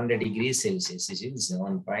water, 100 degrees Celsius, which is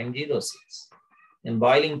 1.06. And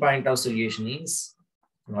boiling point of solution is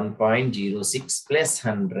 1.06 plus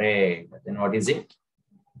 100. Then what is it?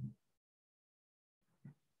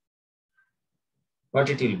 What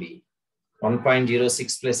it will be?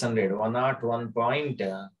 1.06 plus 100,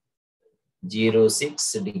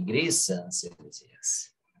 101.06 degrees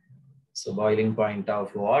Celsius. So boiling point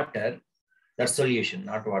of water, that solution,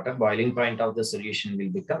 not water, boiling point of the solution will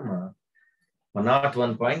become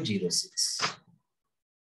 101.06.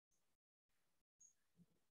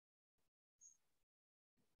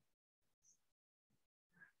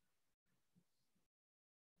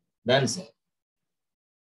 Done, sir.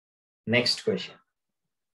 Next question.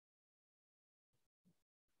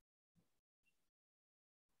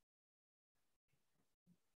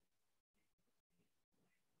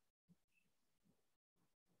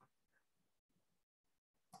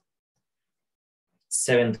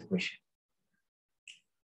 Seventh question.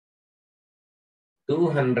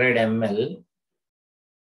 200 ml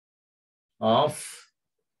of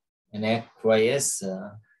an aqueous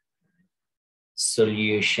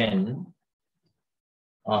solution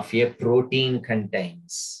of a protein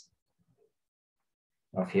contains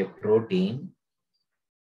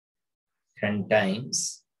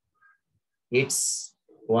it's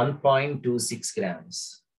 1.26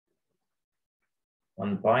 grams.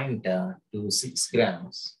 1.26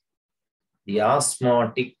 grams. The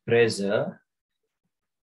osmotic pressure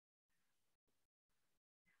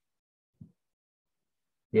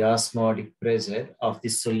of the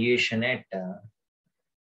solution at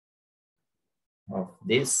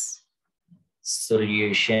this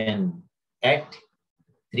solution at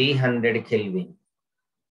 300 Kelvin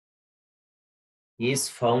is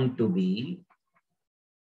found to be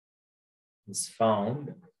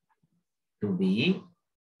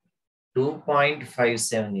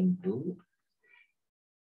 2.57 into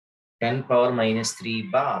 10 power minus 3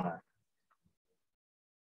 bar.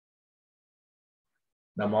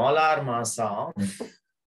 The molar mass of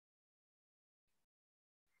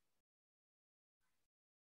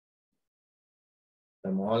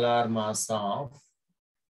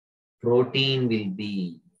protein will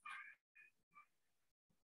be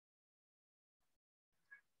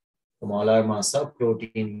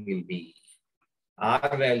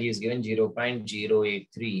R value is given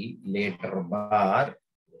 0.083 liter bar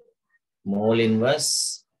mole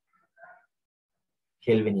inverse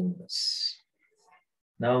Kelvin inverse.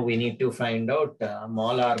 Now we need to find out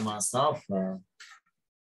molar mass of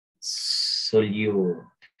solute.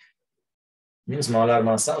 Means molar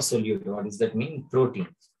mass of solute. What does that mean? Protein.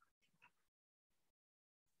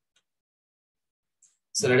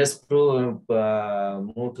 So let us move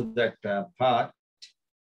to that part.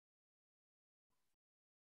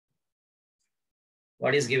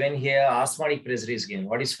 What is given here? Osmotic pressure is given.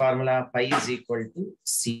 What is formula? Pi is equal to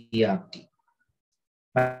CRT.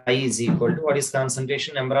 Pi is equal to what is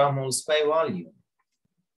concentration? Number of moles by volume.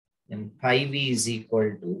 And pi V is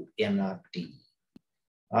equal to nRT.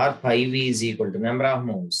 Or pi V is equal to number of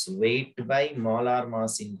moles, weight by molar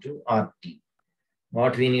mass into RT.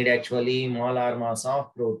 What we need actually, molar mass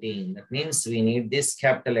of protein. That means we need this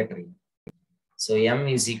capital letter M. So M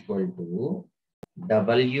is equal to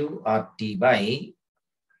WRT by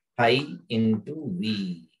pi into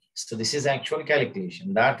V. So this is actual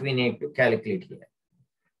calculation that we need to calculate here.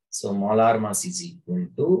 So molar mass is equal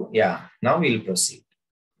to, now we'll proceed.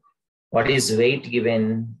 What is weight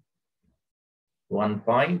given?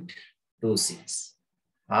 1.26.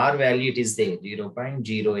 R value, it is there,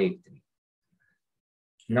 0.083.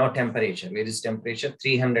 Now temperature, where is temperature?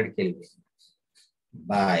 300 Kelvin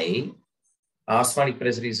by osmotic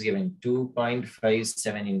pressure is given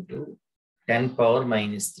 2.57 into 10 power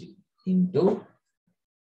minus 3 into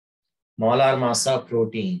molar mass of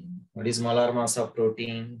protein. What is molar mass of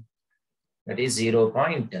protein? That is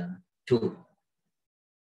 0.2.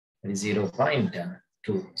 That is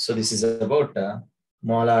 0.2. So this is about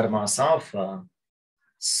molar mass of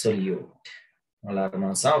solute. Molar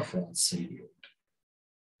mass of solute.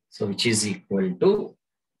 So which is equal to,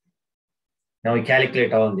 now we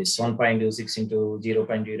calculate all this, 1.26 into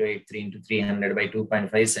 0.083 into 300 by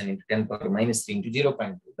 2.57 into 10 power minus 3 into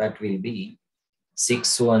 0.2. That will be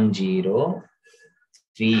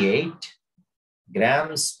 61038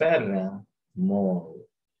 grams per mole.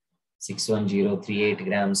 61038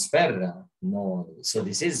 grams per mole. So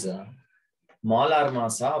this is molar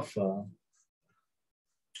mass of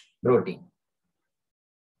protein.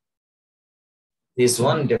 This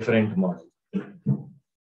one different model.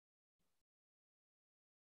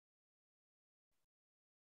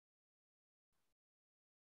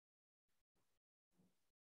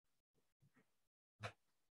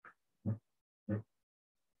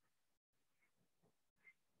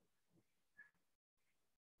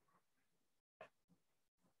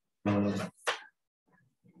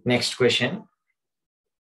 Next question.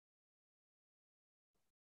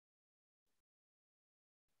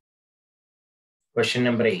 Question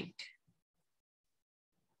number 8.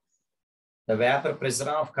 The vapor pressure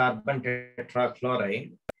of carbon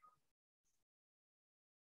tetrachloride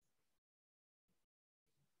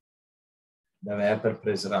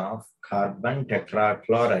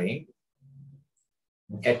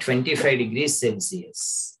at 25 degrees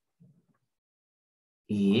Celsius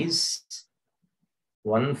is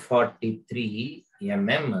 143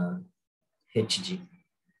 mmHg.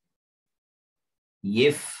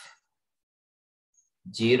 If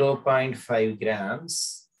 0.5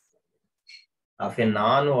 grams of a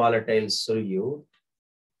non-volatile solute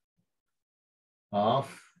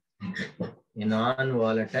of a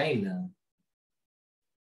non-volatile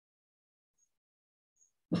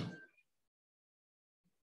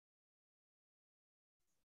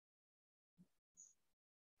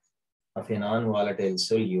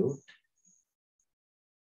solute,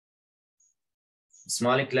 its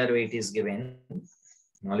molecular weight is given,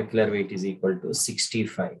 molecular weight is equal to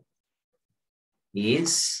 65,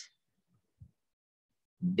 is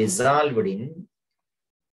dissolved in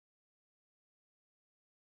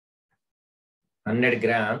 100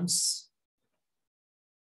 grams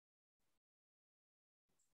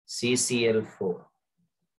CCl4.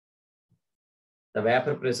 The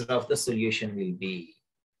vapor pressure of the solution will be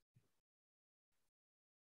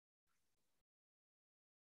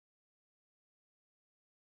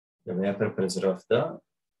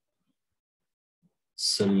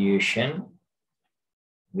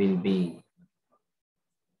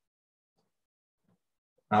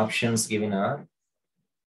options given are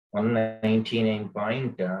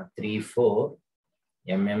 199.34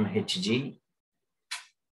 mmHg,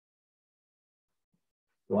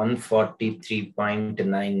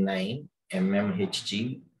 143.99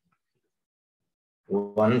 mmHg,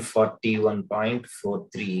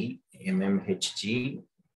 141.43 mmHg,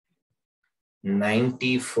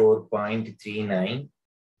 94.39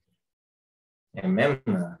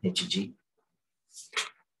 mmHg.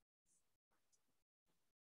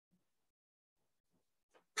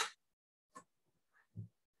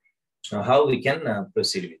 Now, how we can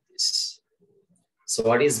proceed with this? So,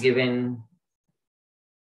 what is given?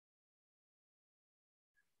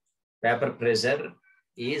 Vapor pressure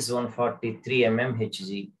is 143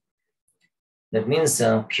 mmHg. That means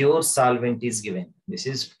pure solvent is given. This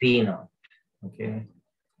is P0. Okay,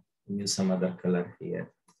 use some other color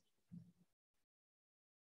here.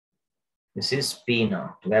 This is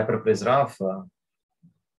P0, vapor pressure of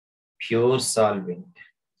pure solvent.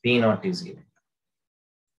 P0 is given.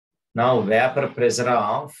 Now, vapor pressure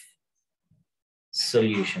of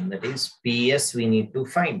solution, that is PS, we need to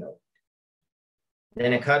find out.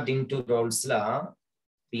 Then, according to Raoult's law,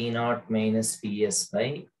 P0 minus PS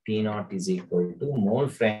by P0 is equal to mole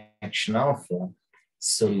fraction of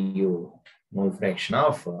solute. Mole fraction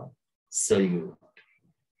of solute.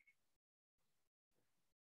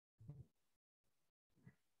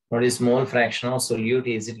 What is mole fraction of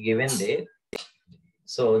solute? Is it given there?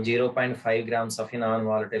 So 0.5 grams of a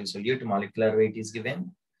non-volatile solute, molecular weight is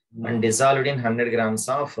given, and dissolved in 100 grams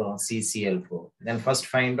of CCl4. Then first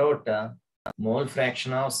find out mole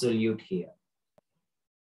fraction of solute here.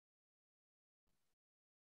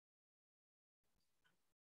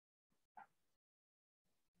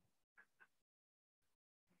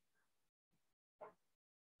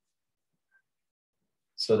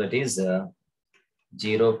 So that is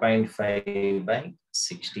 0.5 by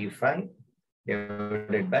 65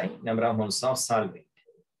 divided by number of moles of solvent.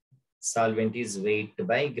 Solvent is weight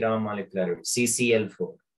by gram molecular weight,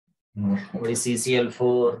 CCl4. What is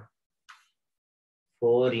CCl4?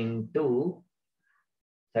 4 into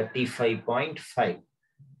 35.5.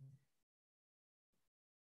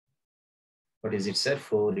 What is it, sir?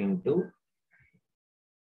 4 into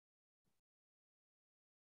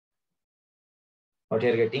what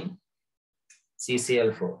you are getting?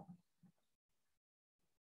 CCl4.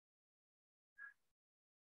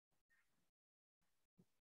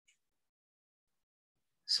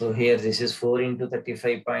 So here this is 4 into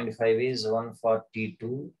 35.5 is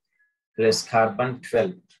 142 plus carbon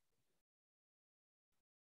 12.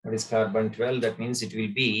 What is carbon 12? That means it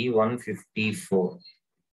will be 154.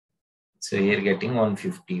 So here getting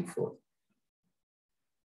 154.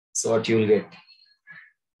 So what you will get?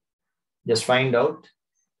 Just find out.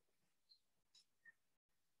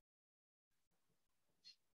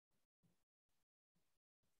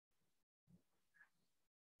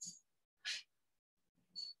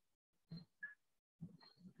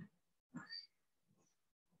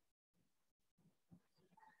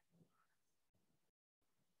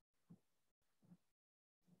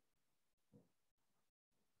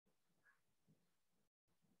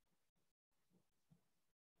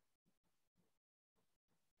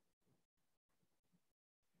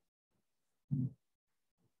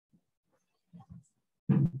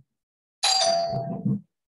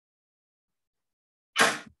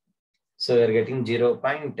 So we are getting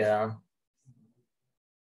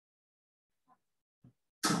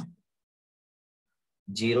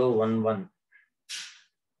 0.011.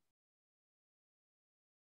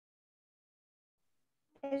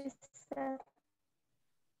 Yes, sir.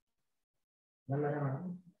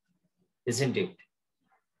 Isn't it?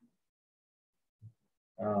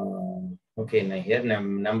 Okay, now here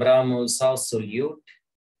number of moles of solute.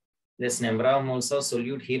 This number of moles of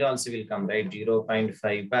solute here also will come, right?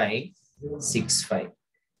 0.5 by 65.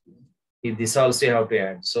 This also you have to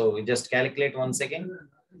add. So we just calculate once again.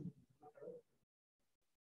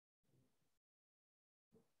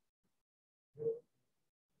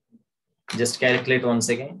 Just calculate once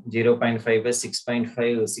again. 0.5 by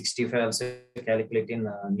 6.5, 65 also calculate in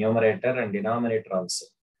numerator and denominator also.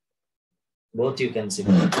 Both you can see.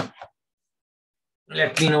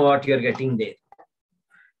 Let me know what you are getting there.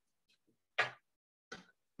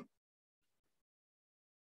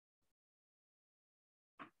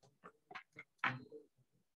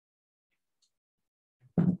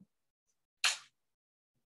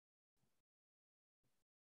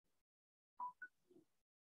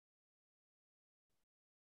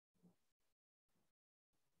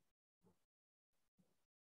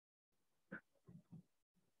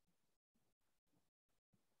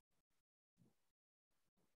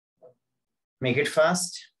 Make it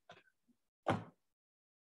fast.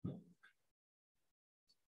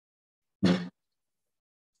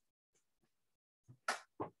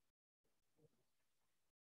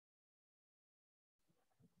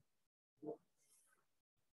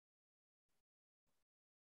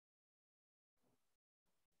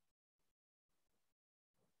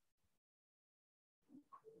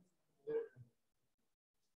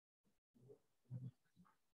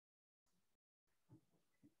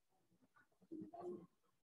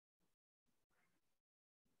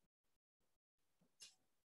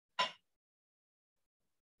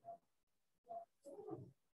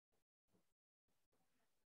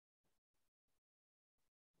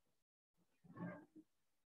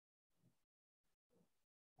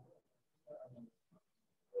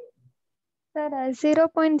 Sir,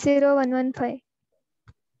 0.0115.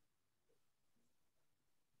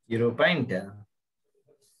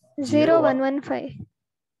 0.0115.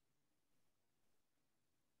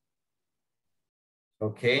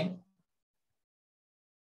 Okay.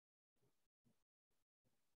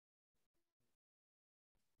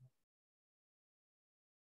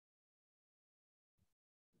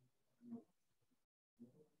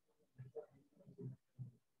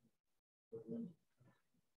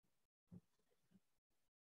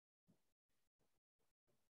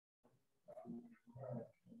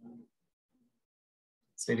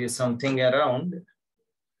 So it is something around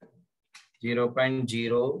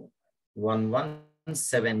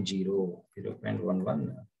 0.01170.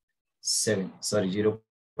 0.117. Sorry,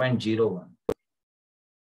 0.01.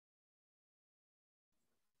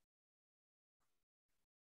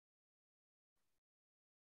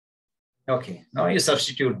 Okay, now you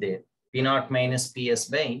substitute there. P naught minus PS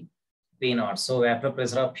by P naught. So vapor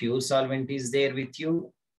pressure of pure solvent is there with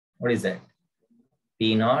you. What is that?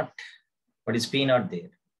 P naught. What is P naught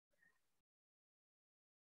there?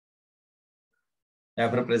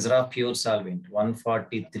 Vapor pressure of pure solvent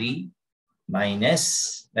 143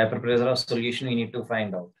 minus vapor pressure of solution. We need to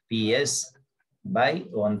find out. PS by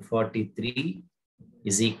 143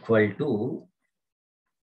 is equal to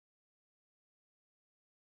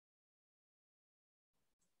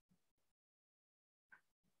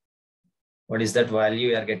what is that value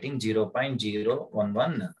you are getting?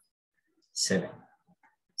 0.0117.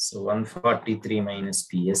 So 143 minus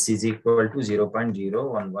PS is equal to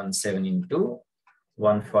 0.0117 into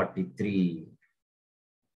 143.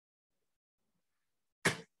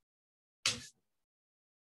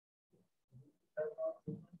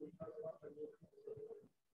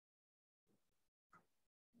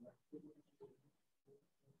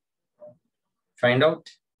 Find out.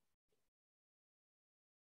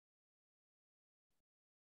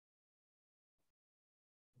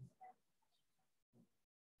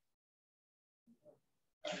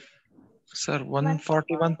 Sir,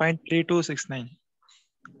 141.3269.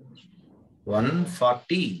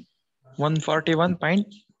 140.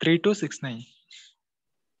 141.3269.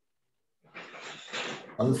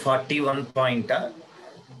 141 point.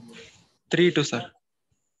 32, sir.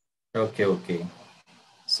 Okay, okay.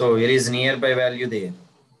 So where is nearby value there?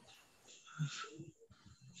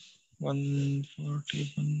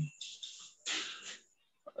 141.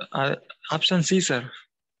 Option C, sir.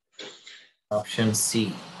 Option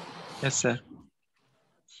C. Yes, sir.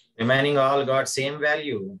 Remaining all got same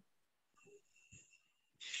value.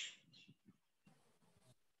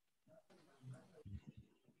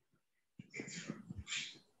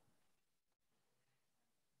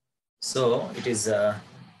 So it is at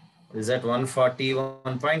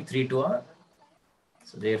 141.32.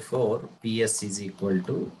 So therefore, PS is equal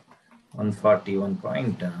to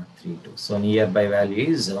 141.32. So nearby value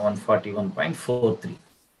is 141.43.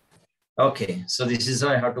 Okay, so this is how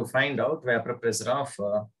I have to find out vapor pressure of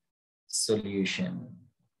solution.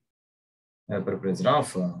 Vapor pressure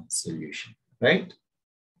of solution, right?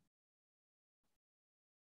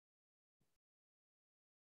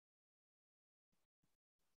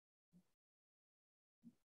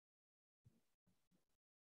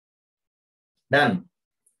 Done.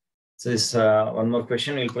 So this one more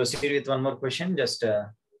question. We'll proceed with one more question. Just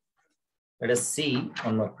let us see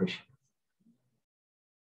one more question.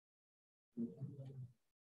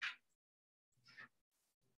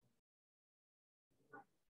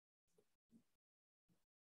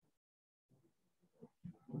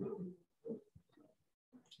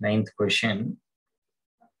 Ninth question.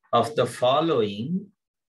 Of the following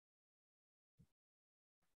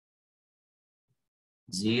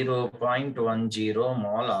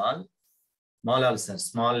 0.10 molal, sir,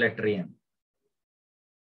 small letter M,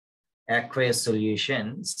 aqueous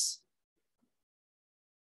solutions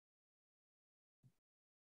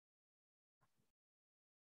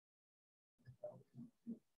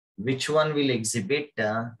which one will exhibit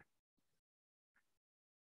the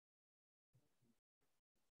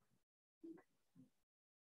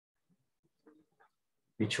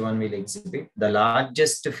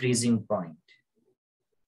largest freezing point?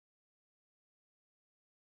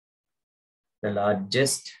 The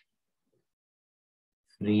largest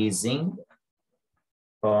freezing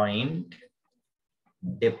point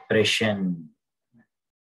depression.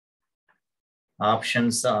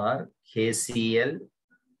 Options are KCl,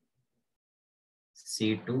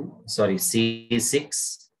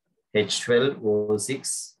 C6,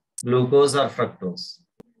 H12O6, glucose or fructose.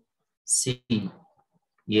 C,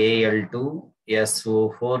 Al2,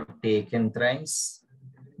 SO4 taken thrice.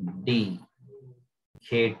 D,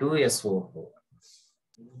 K2SO4.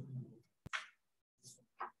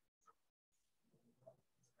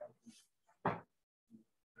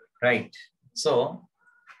 Right. So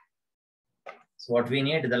what we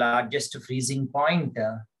need, the largest freezing point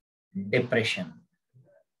depression.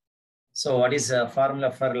 So what is the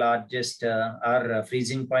formula for largest or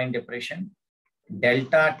freezing point depression?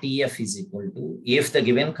 Delta TF is equal to, if the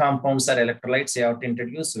given compounds are electrolytes, you have to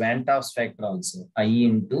introduce Van 't Hoff's factor also, I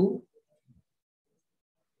into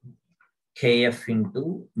Kf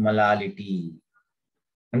into molality.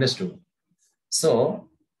 Understood? So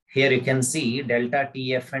here you can see delta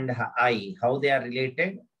TF and I, how they are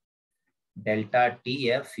related. delta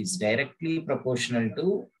TF is directly proportional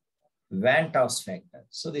to Van Tost factor.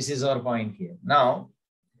 So this is our point here. Now,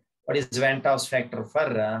 what is Van Tost factor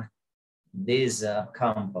for these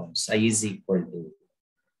compounds? I is equal to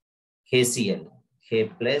KCl, K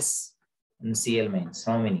plus and Cl minus.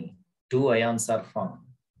 How many? 2 ions are formed.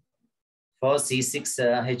 For C6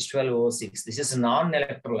 H12O6, this is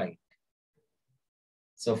non-electrolyte.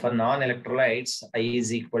 So for non-electrolytes, I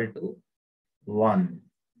is equal to 1.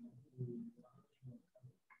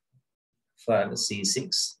 For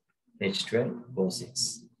C6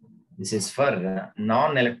 H12O6. This is for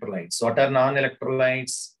non-electrolytes. What are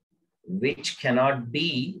non-electrolytes? Which cannot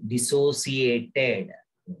be dissociated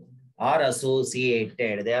or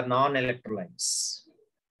associated. They are non-electrolytes.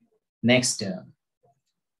 Next,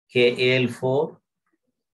 KAl4,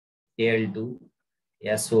 Al2,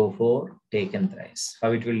 SO4 taken thrice.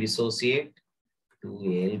 How it will dissociate?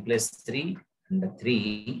 2Al plus 3 and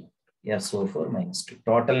 3 SO4 minus 2.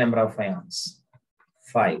 Total number of ions,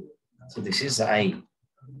 5. So this is I.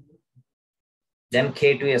 Then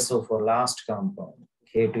K2SO4, last compound,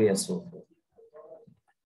 K2SO4.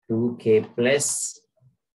 2K plus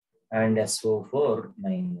and SO4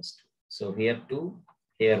 minus 2. So here 2,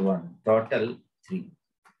 here 1. Total 3.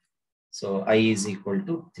 So I is equal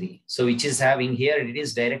to 3. So which is having here, it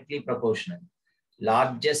is directly proportional.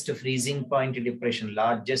 Largest freezing point depression,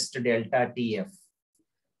 largest delta TF.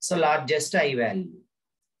 So largest I value.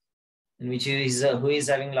 And which is, who is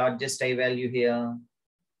having largest I value here?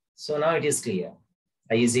 So now it is clear.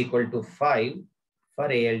 I is equal to 5 for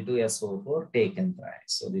Al2SO4 taken thrice.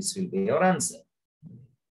 So this will be your answer.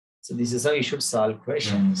 So this is how you should solve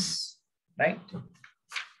questions, right?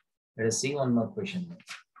 Let us see one more question.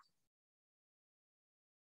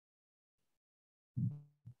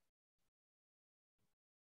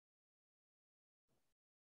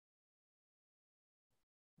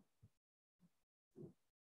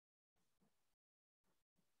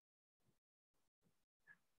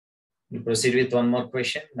 We proceed with one more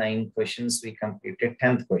question. 9 questions we completed.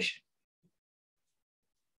 10th question.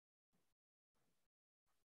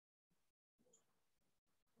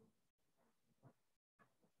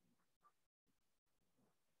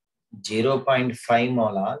 .5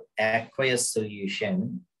 molar aqueous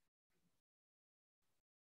solution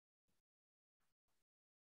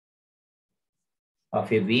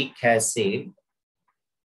of a weak acid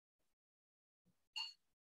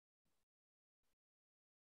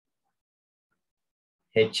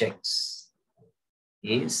HX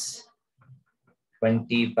is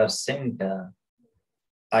 20%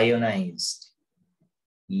 ionized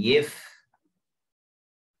if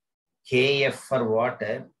Kf for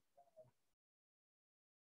water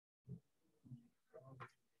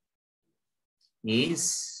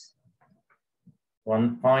is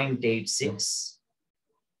 1.86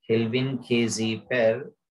 Kelvin Kg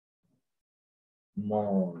per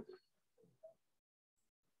mole.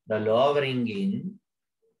 The lowering in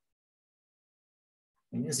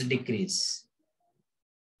means decrease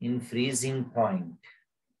in freezing point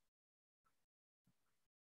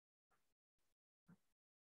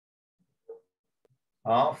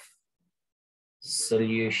of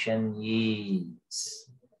solution is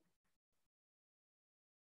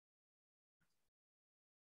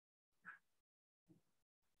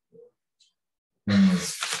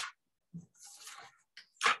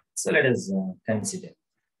so let us consider.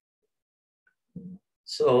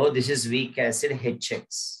 So this is weak acid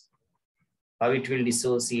HX. How it will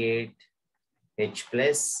dissociate? H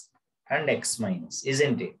plus and X minus,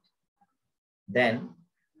 isn't it? Then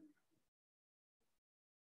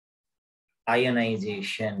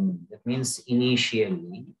ionization, that means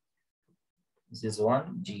initially this is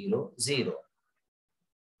 1, 0, 0.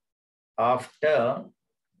 After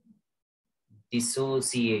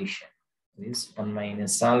dissociation, this 1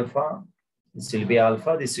 minus alpha, this will be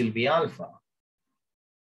alpha, this will be alpha.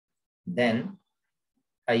 Then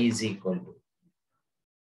I is equal to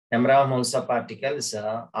number of moles of particles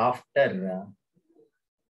after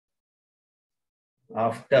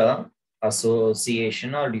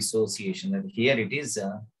association or dissociation. And here it is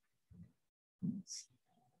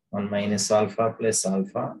 1 minus alpha plus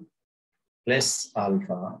alpha plus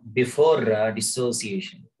alpha before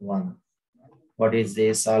dissociation 1. What is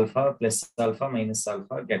this? Alpha plus alpha minus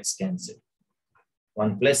alpha gets cancelled.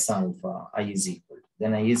 1 plus alpha, I is equal to.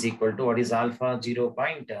 Then I is equal to what is alpha?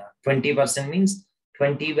 0.20% means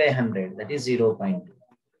 20 by 100. That is 0.2.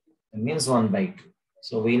 It means 1 by 2.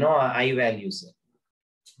 So we know I values.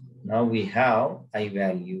 Now we have I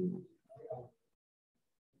value.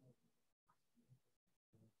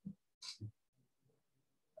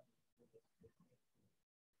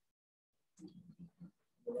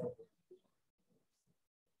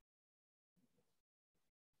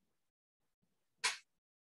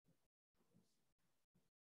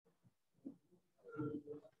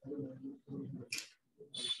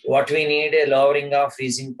 What we need? A lowering of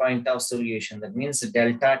freezing point of solution. That means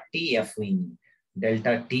delta TF we need.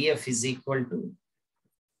 Delta TF is equal to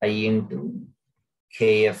I into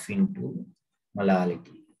KF into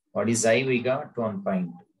molality. What is I? We got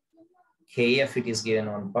 1.2. KF it is given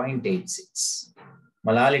 1.86.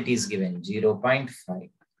 Molality is given 0.5.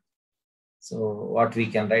 So what we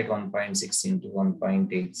can write 1.6 into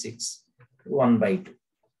 1.86, 1 by 2.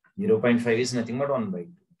 0.5 is nothing but 1 by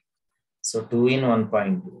 2. So 2 in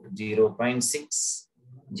 1.2, 0.6.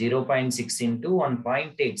 0.6 into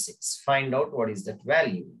 1.86. Find out what is that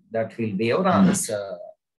value. That will be our answer.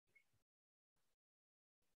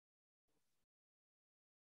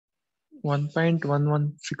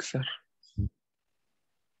 1.116, sir.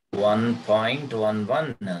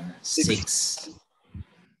 1.116.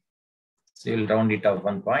 So you'll round it up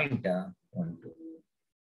 1.12.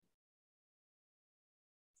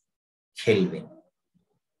 Kelvin.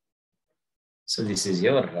 So this is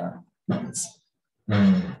your answer.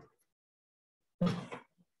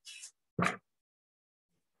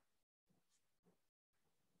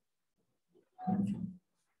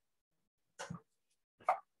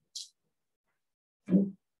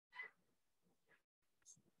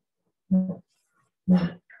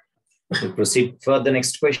 We'll proceed for the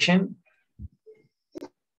next question.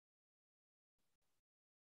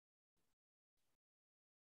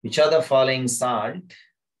 Which are the following salt?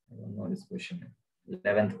 I don't know this question.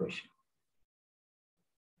 11th question.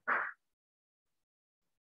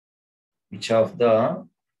 Which of the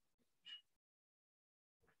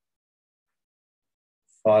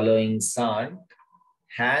following salt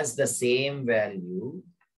has the same value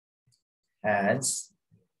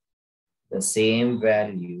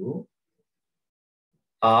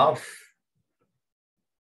of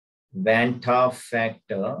Van 't Hoff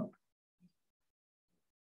factor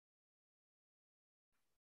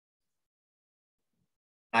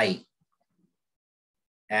I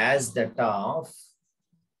as that of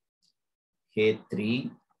K3,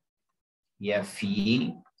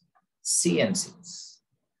 Fe, C and 6.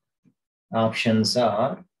 Options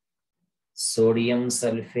are sodium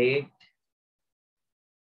sulfate,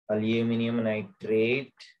 aluminum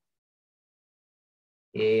nitrate,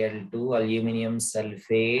 Al2, aluminum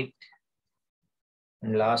sulfate,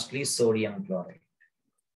 and lastly sodium chloride.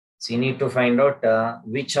 So you need to find out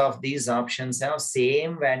which of these options have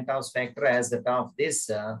same Van 't Hoff factor as that of this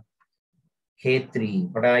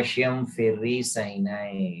K3, potassium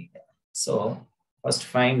ferricyanide. So first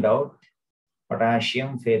find out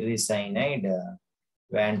potassium ferricyanide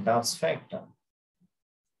Van 't Hoff's factor.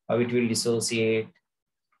 How it will dissociate?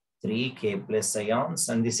 3K plus ions,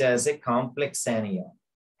 and this has a complex anion.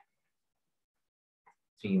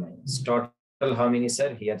 3 minus. Total how many,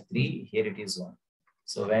 sir? Here 3, here it is 1.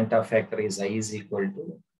 So Van 't Hoff factor is I is equal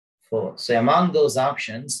to 4. So among those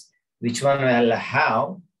options, which one will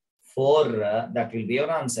have 4? That will be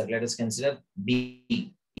your answer. Let us consider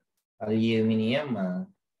B, aluminum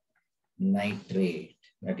nitrate.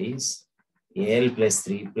 That is Al plus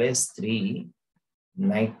 3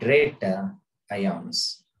 nitrate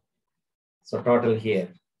ions. So total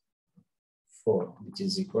here 4, which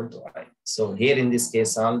is equal to I. So here in this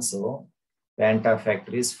case also Van 't Hoff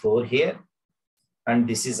factor is 4 here. And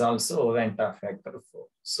this is also Van 't Hoff factor 4.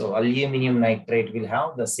 So aluminum nitrate will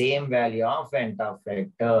have the same value of Van 't Hoff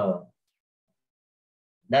factor.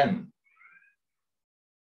 Done.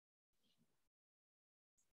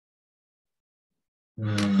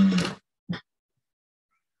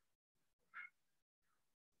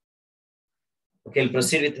 Okay, we'll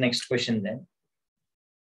proceed with the next question then.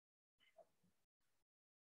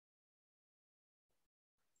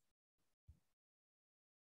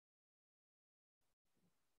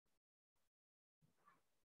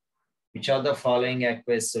 Which of the following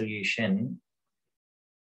aqueous solution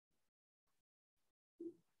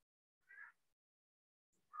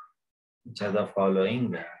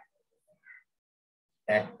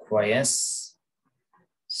aqueous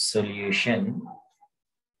solution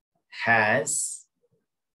has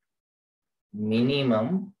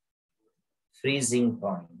minimum freezing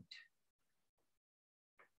point?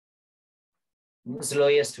 What's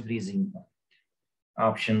lowest freezing point?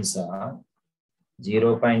 Options are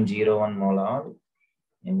 0.01 molar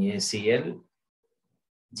NaCl,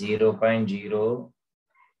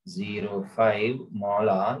 0.005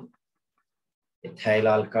 molar ethyl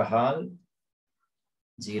alcohol,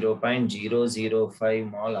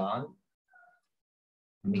 0.005 molar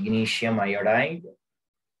magnesium iodide,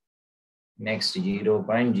 next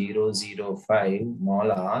 0.005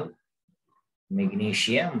 molar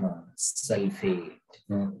magnesium sulfate.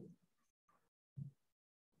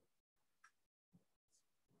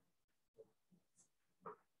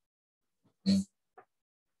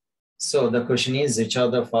 So the question is, which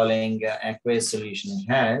of the following aqueous solution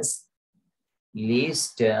has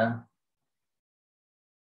least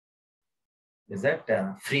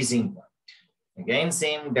freezing point? Again,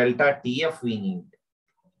 same delta TF we need.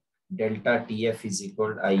 Delta TF is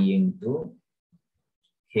equal to I into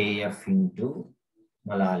KF into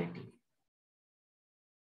molality.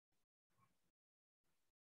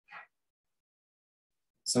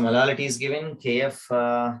 So molality is given,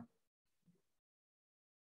 KF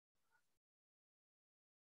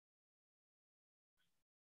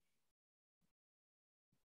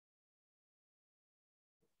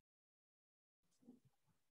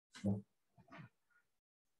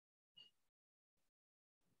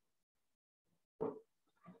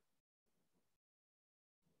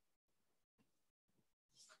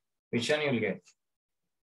which one you will get?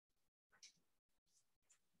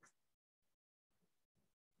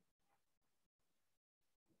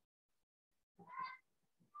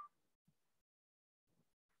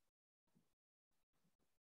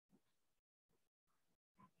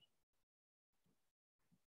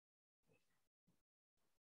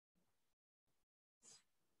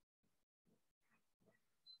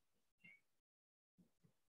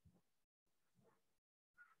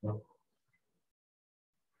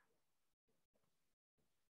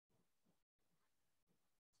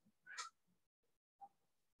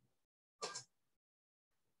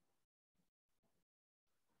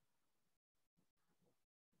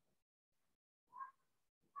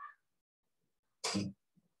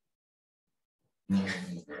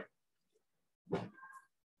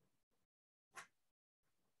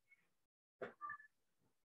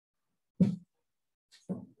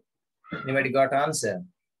 Anybody got answer?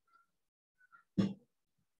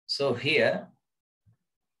 So here,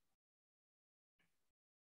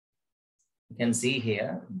 you can see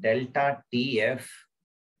here, delta TF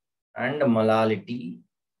and molality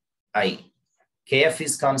I. KF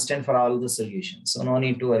is constant for all the solutions, so no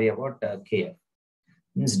need to worry about KF.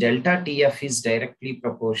 Means delta TF is directly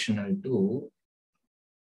proportional to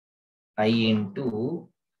I into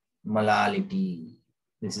molality.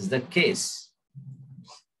 This is the case.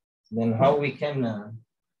 Then how we can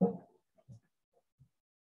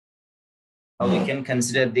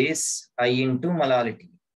consider this I into molality?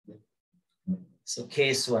 So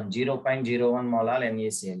case 1, 0.01 molal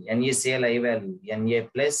NaCl. NaCl I value, Na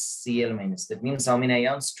plus Cl minus. That means how many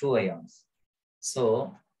ions? 2 ions.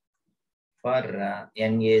 So for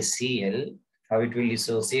NaCl, how it will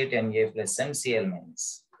dissociate? Na plus and Cl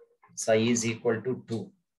minus. So I is equal to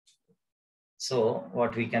 2. So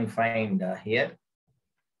what we can find here,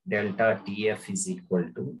 delta TF is equal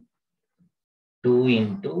to 2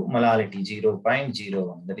 into molality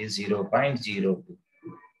 0.01, that is 0.02.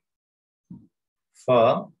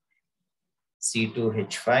 For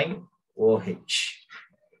C2H5OH.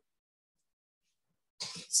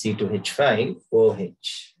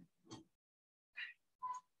 C2H5OH.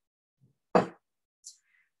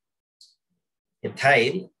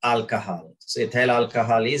 Ethyl alcohol. So ethyl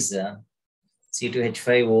alcohol is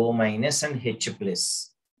C2H5O minus and H plus.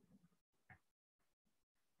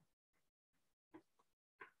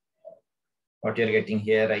 What you're getting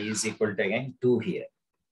here, I is equal to again 2 here.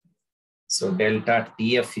 So delta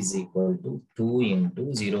TF is equal to 2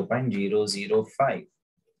 into 0.005,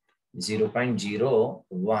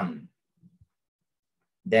 0.01.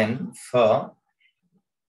 Then for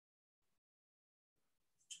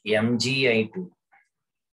MgI2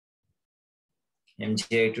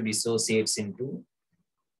 dissociates into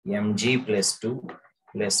Mg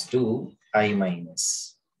plus 2 I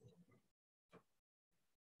minus.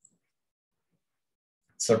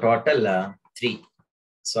 So total 3.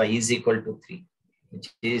 So I is equal to 3,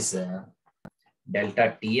 which is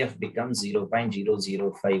delta TF becomes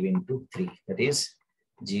 0.005 into 3. That is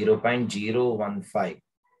 0.015.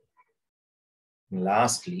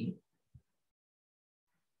 Lastly,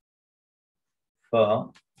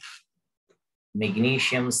 for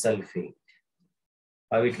magnesium sulfate,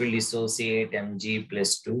 how it will dissociate? Mg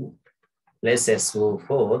plus 2 plus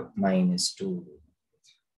SO4 minus 2.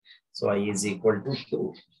 So I is equal to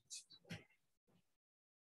 2.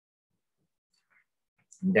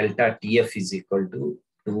 Delta TF is equal to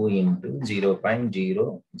 2 into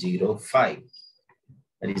 0.005.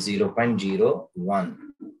 That is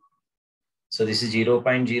 0.01. So this is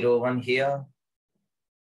 0.01 here.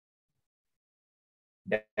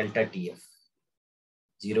 Delta TF.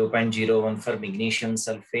 0.01 for magnesium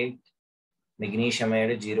sulfate. Magnesium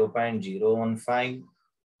added 0.015.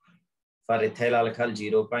 For ethyl alcohol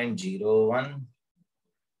 0.01.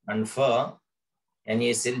 And for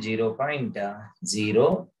NaCl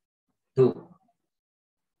 0.02.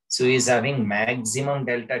 So is having maximum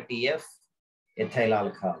delta TF ethyl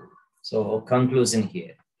alcohol. So conclusion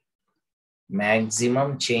here.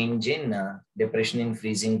 Maximum change in depression in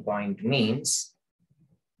freezing point means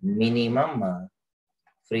minimum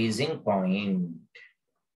freezing point.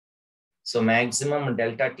 So maximum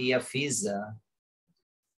delta TF is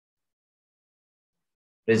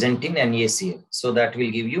present in NaCl. So that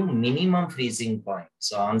will give you minimum freezing point.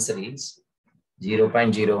 So answer is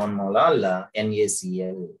 0.01 molal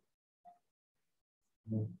NaCl.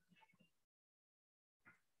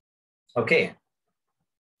 Okay.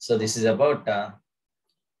 So this is about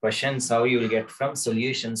questions how you will get from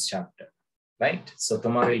solutions chapter, right? So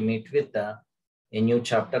tomorrow we'll meet with a new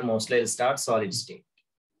chapter. Mostly I'll start solid state.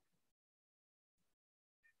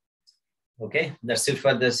 Okay, that's it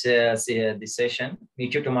for this this session.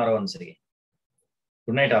 Meet you tomorrow once again.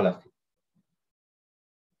 Good night, all of you.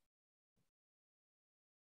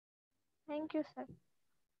 Thank you, sir.